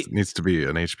 This needs to be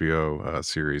an HBO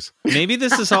series. Maybe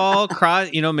this is all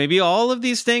maybe all of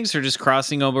these things are just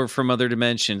crossing over from other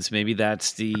dimensions. Maybe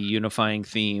that's the unifying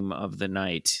theme of the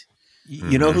night.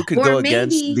 You know who could Or go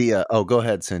against maybe- the? Go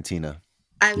ahead, Santina.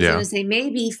 I was Yeah. going to say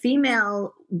maybe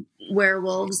female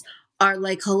werewolves are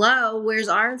like, hello, where's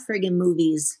our friggin'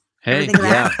 movies? Hey, Ever think of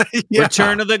that?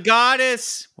 Return of the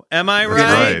Goddess. Am I That's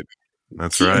right? right.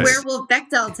 That's Teen right. Werewolf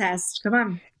Bechdel test. Come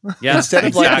on. Yeah. Instead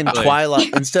of like in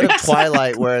exactly.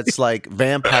 Twilight, where it's like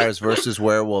vampires versus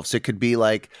werewolves, it could be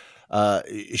like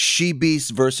she beasts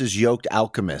versus yoked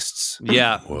alchemists.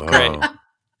 Yeah. Whoa. Great.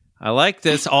 I like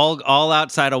this. All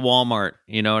outside of Walmart.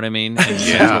 You know what I mean?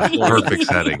 Yeah. Perfect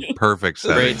setting. Perfect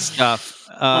setting. Great stuff.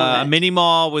 Love A it. mini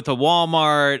mall with a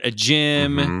Walmart, a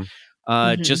gym, Mhm.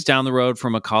 Mhm. just down the road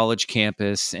from a college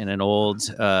campus and an old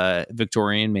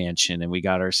Victorian mansion, and we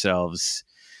got ourselves.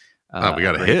 We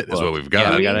got a great hit, is book. what we've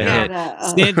got. Yeah, we got a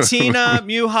hit. Santina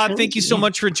Muha, thank you so Yeah.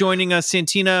 much for joining us.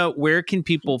 Santina, where can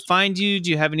people find you? Do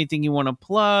you have anything you want to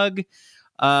plug?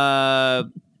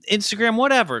 Instagram,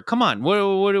 whatever. Come on.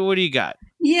 What do you got?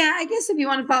 Yeah, I guess if you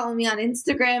want to follow me on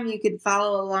Instagram, you could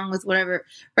follow along with whatever.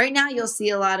 Right now, you'll see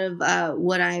a lot of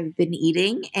what I've been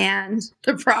eating and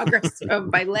the progress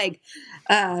of my leg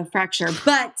fracture.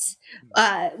 But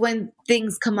when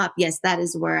things come up, yes, that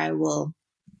is where I will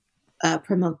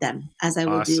promote them, as I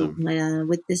will do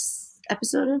with this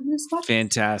episode of this podcast.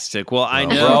 Fantastic. Well, I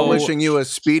know we're all wishing you a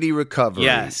speedy recovery.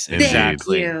 Yes, Thank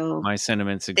exactly. you. My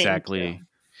sentiments Thank exactly. you.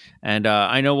 And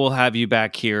I know we'll have you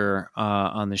back here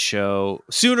on the show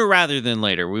sooner rather than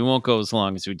later. We won't go as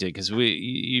long as we did because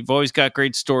you've always got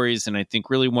great stories and I think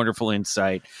really wonderful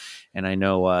insight. And I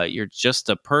know you're just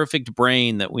the perfect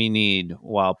brain that we need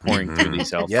while pouring through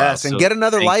these L files. Yes, and So get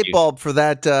another thank light you. bulb for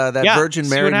that Yeah, Virgin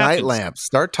see Mary what night happens. lamp.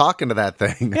 Start talking to that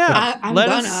thing. Yeah, I'm let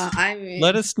gonna. us I mean,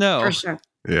 let us know. for sure.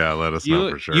 Yeah, let us know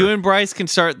for sure. You and Bryce can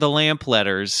start the lamp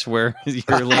letters where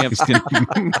your lamps can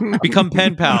become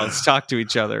pen pals, talk to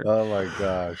each other. Oh my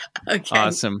gosh. Okay.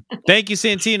 Awesome. Thank you,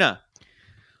 Santina.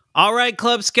 All right,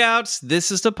 Club Scouts,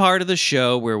 this is the part of the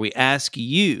show where we ask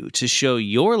you to show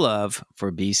your love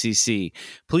for BCC.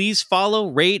 Please follow,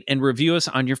 rate, and review us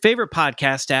on your favorite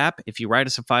podcast app. If you write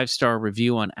us a 5-star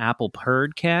review on Apple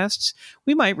Podcasts,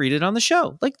 we might read it on the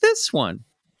show, like this one.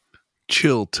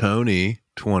 Chill Tony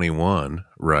 21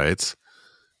 writes,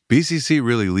 BCC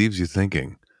really leaves you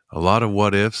thinking. A lot of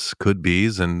what ifs, could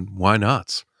be's, and why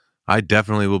nots. I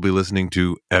definitely will be listening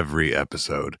to every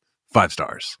episode. 5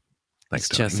 stars. Thanks,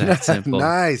 It's Tony. just that simple.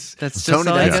 Nice. That's just Tony,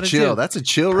 all you that's gotta chill. do. That's a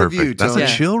chill Perfect. review, That's Tony. a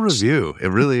chill review. It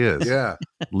really is. Yeah.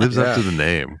 Lives Yeah. up to the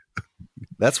name.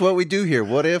 That's what we do here.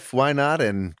 What if, why not,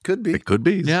 and could be. It could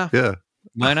be. Yeah. Yeah.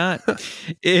 Why not?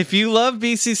 If you love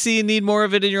BCC and need more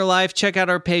of it in your life, check out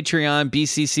our Patreon,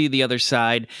 BCC The Other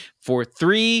Side, for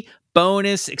 3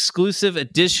 bonus, exclusive,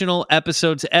 additional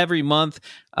episodes every month.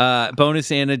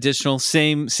 Bonus and additional,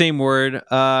 same word.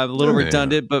 A little Yeah.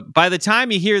 redundant, but by the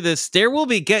time you hear this, there will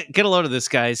be get a load of this,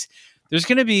 guys. There's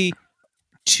going to be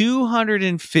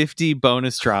 250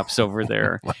 bonus drops over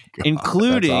there,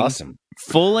 including That's awesome.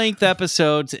 full-length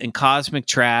episodes and cosmic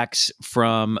tracks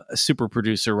from super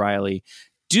producer Riley.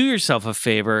 Do yourself a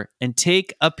favor and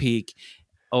take a peek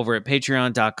over at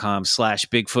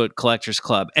patreon.com/Bigfoot Collectors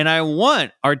Club. And I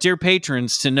want our dear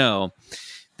patrons to know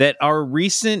that our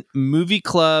recent movie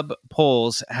club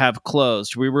polls have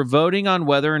closed. We were voting on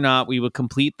whether or not we would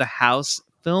complete the House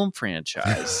film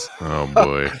franchise. Oh,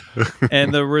 boy.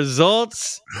 And the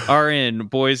results are in.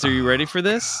 Boys, are you ready for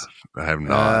this? I have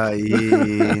not.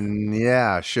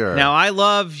 Yeah, sure. Now, I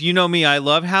love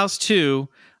House 2.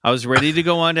 I was ready to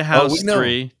go on to House we know.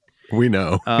 3. We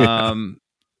know.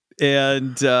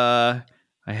 And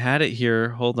I had it here.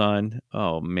 Hold on.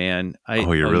 Oh, man.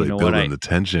 You're really building the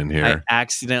tension I here.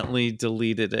 accidentally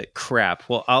deleted it. Crap.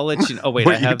 Well, I'll let you know. Oh, wait,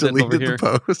 Wait, I have you them over deleted here.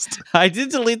 the post? I did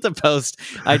delete the post.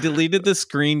 I deleted the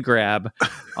screen grab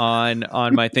on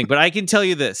my thing. But I can tell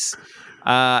you this.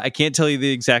 I can't tell you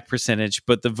the exact percentage,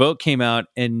 but the vote came out,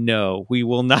 and no, we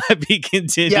will not be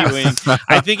continuing.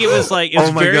 I think it was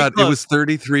oh my very god, close. it was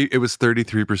 33. It was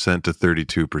 33% to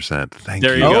 32%. Thank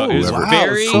There you. you go. It was Whoever,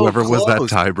 very whoever was that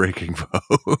close. tie-breaking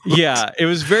vote. Yeah, it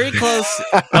was very close.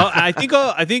 I think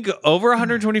over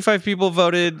 125 people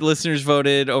voted. Listeners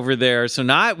voted over there. So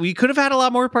we could have had a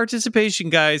lot more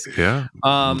participation, guys. Yeah,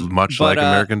 much but, like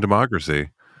American democracy.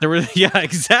 There were, yeah,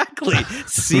 exactly.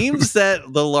 Seems that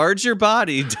the larger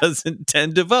body doesn't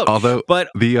tend to vote. Although, but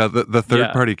the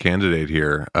third party candidate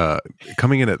here,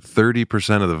 coming in at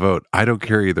 30% of the vote, I don't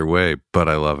care either way, but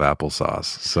I love applesauce.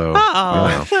 So,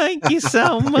 thank you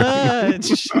so much.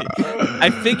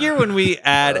 I figure when we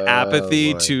add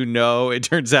apathy boy. to no, it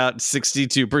turns out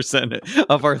 62%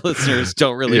 of our listeners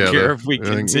don't really care if we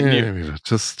continue.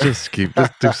 Just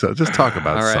talk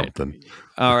about All right. something.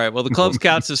 All right. Well, the Club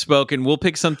Scouts have spoken. We'll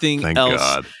pick something Thank else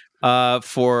God.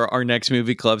 for our next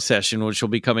movie club session, which will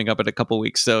be coming up in a couple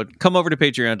weeks. So come over to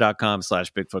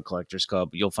patreon.com/Bigfoot Collectors Club.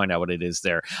 You'll find out what it is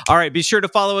there. All right. Be sure to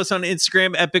follow us on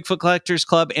Instagram at Bigfoot Collectors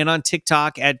Club and on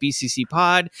TikTok at BCC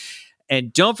Pod.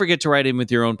 And don't forget to write in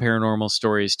with your own paranormal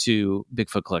stories to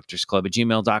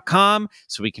BigfootCollectorsClub@gmail.com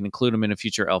so we can include them in a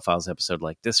future L-Files episode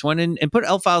like this one and put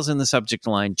L-Files in the subject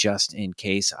line just in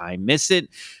case I miss it.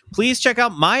 Please check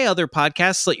out my other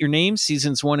podcast, Slit Your Name.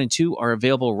 Seasons 1 and 2 are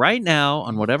available right now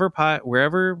on whatever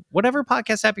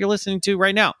podcast app you're listening to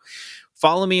right now.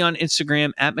 Follow me on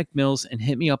Instagram at McMills and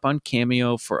hit me up on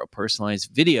Cameo for a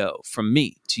personalized video from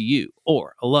me to you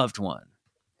or a loved one.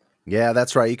 Yeah,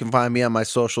 that's right. You can find me on my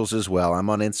socials as well. I'm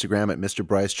on Instagram at Mr.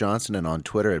 Bryce Johnson and on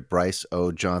Twitter at Bryce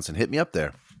O. Johnson. Hit me up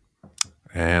there.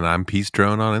 And I'm Peace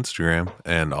Drone on Instagram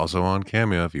and also on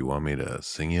Cameo if you want me to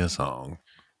sing you a song.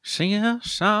 Sing a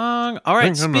song. All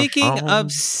right, speaking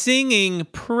of singing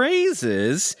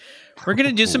praises, we're going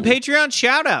to do some Patreon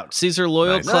shout-outs. These are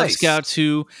loyal Club Scouts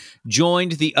who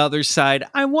joined the other side.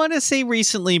 I want to say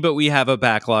recently, but we have a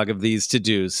backlog of these to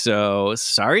do. So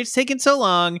sorry it's taken so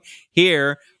long.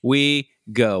 Here we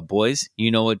go, boys.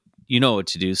 You know what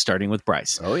to do, starting with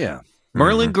Bryce. Oh, yeah.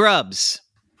 Merlin Grubbs.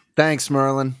 Thanks,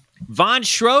 Merlin. Von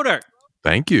Schroeder.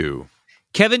 Thank you.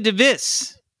 Kevin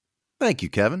DeVis. Thank you,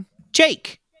 Kevin.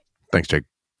 Jake. Thanks, Jake.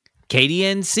 Katie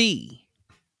NC.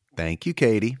 Thank you,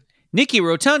 Katie. Nikki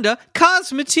Rotunda.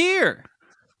 Cosmeteer.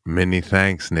 Many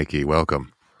thanks, Nikki.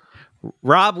 Welcome.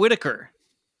 Rob Whitaker.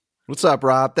 What's up,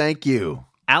 Rob? Thank you.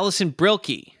 Allison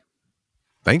Brilke.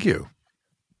 Thank you.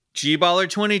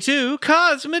 G-Baller22.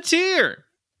 Cosmeteer.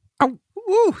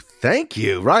 Woo, thank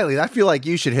you. Riley, I feel like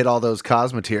you should hit all those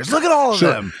Cosmeteers. Look at all of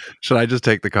them. Should I just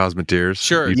take the Cosmeteers?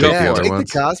 Sure. You take the other take ones?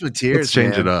 the Cosmeteers, Let's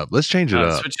change it up. Let's change it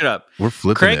up. Switch it up. We're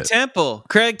flipping Craig it. Temple.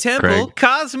 Craig Temple.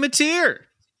 Cosmeteer.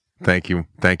 Thank you.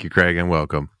 Thank you, Craig, and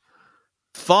welcome.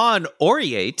 Fawn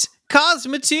Oriate.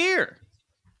 Cosmeteer.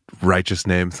 Righteous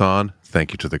name, Thon.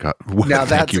 Thank you to the Now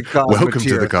that's a Cosmeteer. Welcome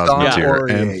to the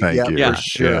Cosmeteer, and thank you. For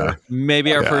sure. Yeah.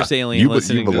 Maybe our first alien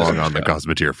listening You belong to on the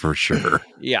Cosmeteer for sure.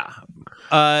 Yeah.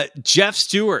 Jeff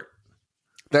Stewart.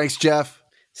 Thanks, Jeff.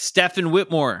 Stephen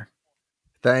Whitmore.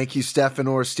 Thank you, Stephen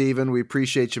or Steven. We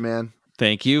appreciate you, man.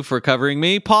 Thank you for covering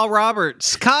me. Paul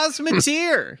Roberts.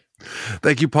 Cosmeteer.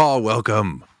 Thank you, Paul.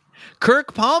 Welcome.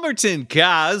 Kirk Palmerton.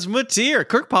 Cosmeteer.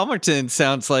 Kirk Palmerton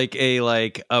sounds like a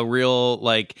real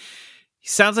he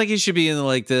sounds like he should be in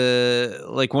one of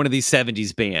these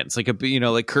 70s bands, like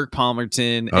Kirk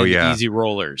Palmerton and the Easy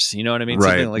Rollers. You know what I mean?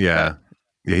 Right. Something like that.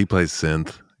 Yeah, he plays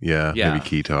synth. Yeah, maybe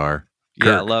guitar. Kirk,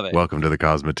 yeah, love it. Welcome to the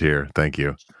Cosmeteer. Thank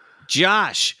you.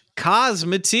 Josh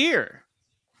Cosmeteer.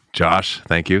 Josh,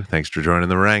 thank you. Thanks for joining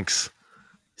the ranks.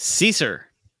 Caesar.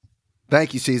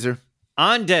 Thank you, Caesar.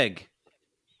 Ondeg.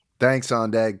 Thanks,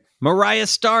 Ondeg. Mariah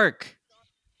Stark.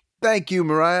 Thank you,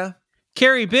 Mariah.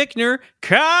 Carrie Bickner.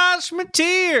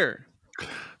 Cosmeteer.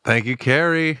 Thank you,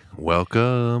 Carrie.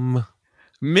 Welcome.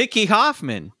 Mickey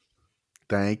Hoffman.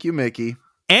 Thank you, Mickey.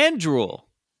 Andrew.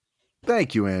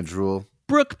 Thank you, Andrew.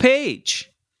 Brooke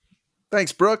Page.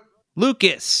 Thanks, Brooke.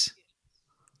 Lucas.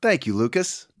 Thank you,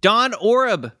 Lucas. Don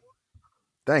Oreb.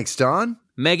 Thanks, Don.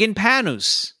 Megan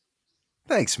Panus.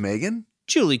 Thanks, Megan.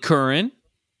 Julie Curran.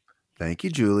 Thank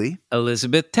you, Julie.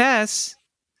 Elizabeth Tess.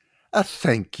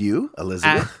 Thank you,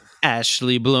 Elizabeth.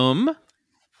 Ashley Bloom.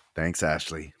 Thanks,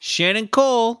 Ashley. Shannon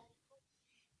Cole.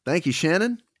 Thank you,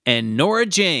 Shannon. And Nora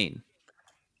Jane.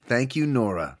 Thank you,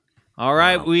 Nora. All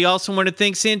right. Wow. We also want to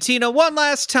thank Santina one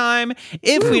last time.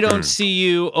 If we don't see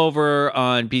you over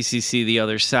on BCC The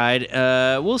Other Side,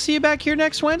 we'll see you back here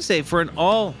next Wednesday for an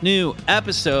all-new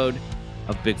episode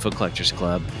of Bigfoot Collectors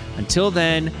Club. Until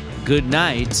then, good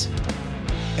night.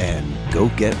 And go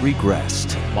get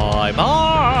regressed.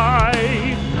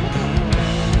 Bye-bye.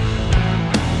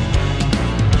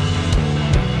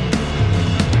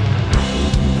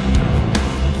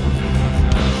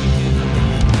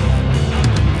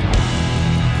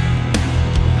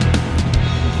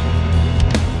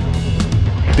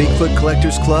 Bigfoot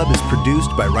Collectors Club is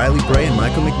produced by Riley Bray and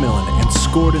Michael McMillan and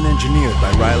scored and engineered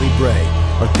by Riley Bray.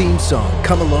 Our theme song,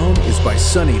 Come Alone, is by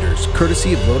Sun Eaters,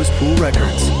 courtesy of Lotus Pool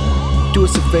Records. Do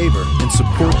us a favor and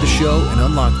support the show and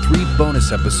unlock 3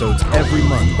 bonus episodes every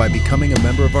month by becoming a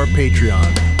member of our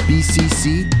Patreon,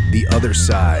 BCC The Other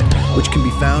Side, which can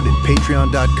be found at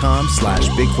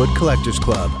patreon.com/Bigfoot Collectors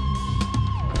Club.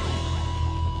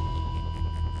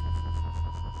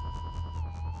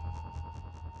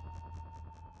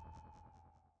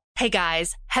 Hey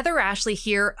guys, Heather Ashley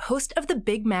here, host of the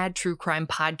Big Mad True Crime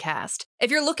Podcast. If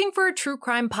you're looking for a true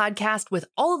crime podcast with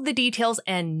all of the details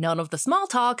and none of the small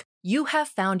talk, you have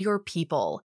found your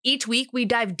people. Each week, we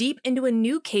dive deep into a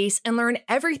new case and learn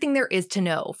everything there is to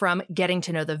know, from getting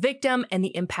to know the victim and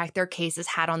the impact their case has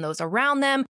had on those around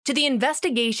them, to the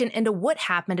investigation into what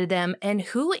happened to them and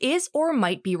who is or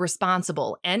might be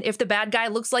responsible. And if the bad guy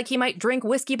looks like he might drink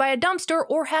whiskey by a dumpster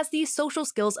or has the social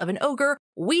skills of an ogre,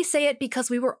 we say it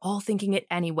because we were all thinking it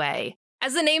anyway.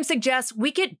 As the name suggests,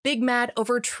 we get big mad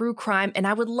over true crime, and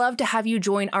I would love to have you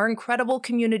join our incredible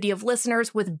community of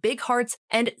listeners with big hearts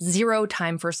and zero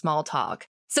time for small talk.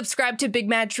 Subscribe to Big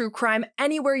Mad True Crime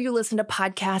anywhere you listen to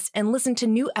podcasts and listen to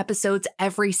new episodes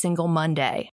every single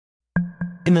Monday.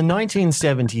 In the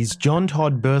 1970s, John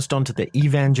Todd burst onto the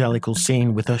evangelical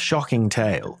scene with a shocking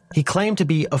tale. He claimed to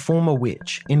be a former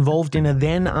witch, involved in a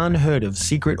then unheard-of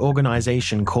secret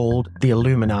organization called the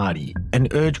Illuminati,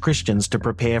 and urged Christians to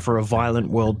prepare for a violent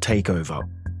world takeover.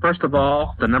 First of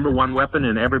all, the number one weapon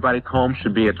in everybody's home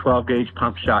should be a 12-gauge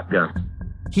pump shotgun.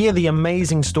 Hear the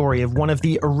amazing story of one of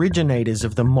the originators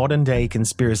of the modern-day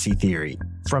conspiracy theory.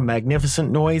 From Magnificent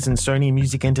Noise and Sony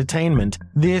Music Entertainment,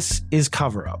 this is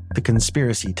Cover Up, the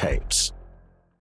Conspiracy Tapes.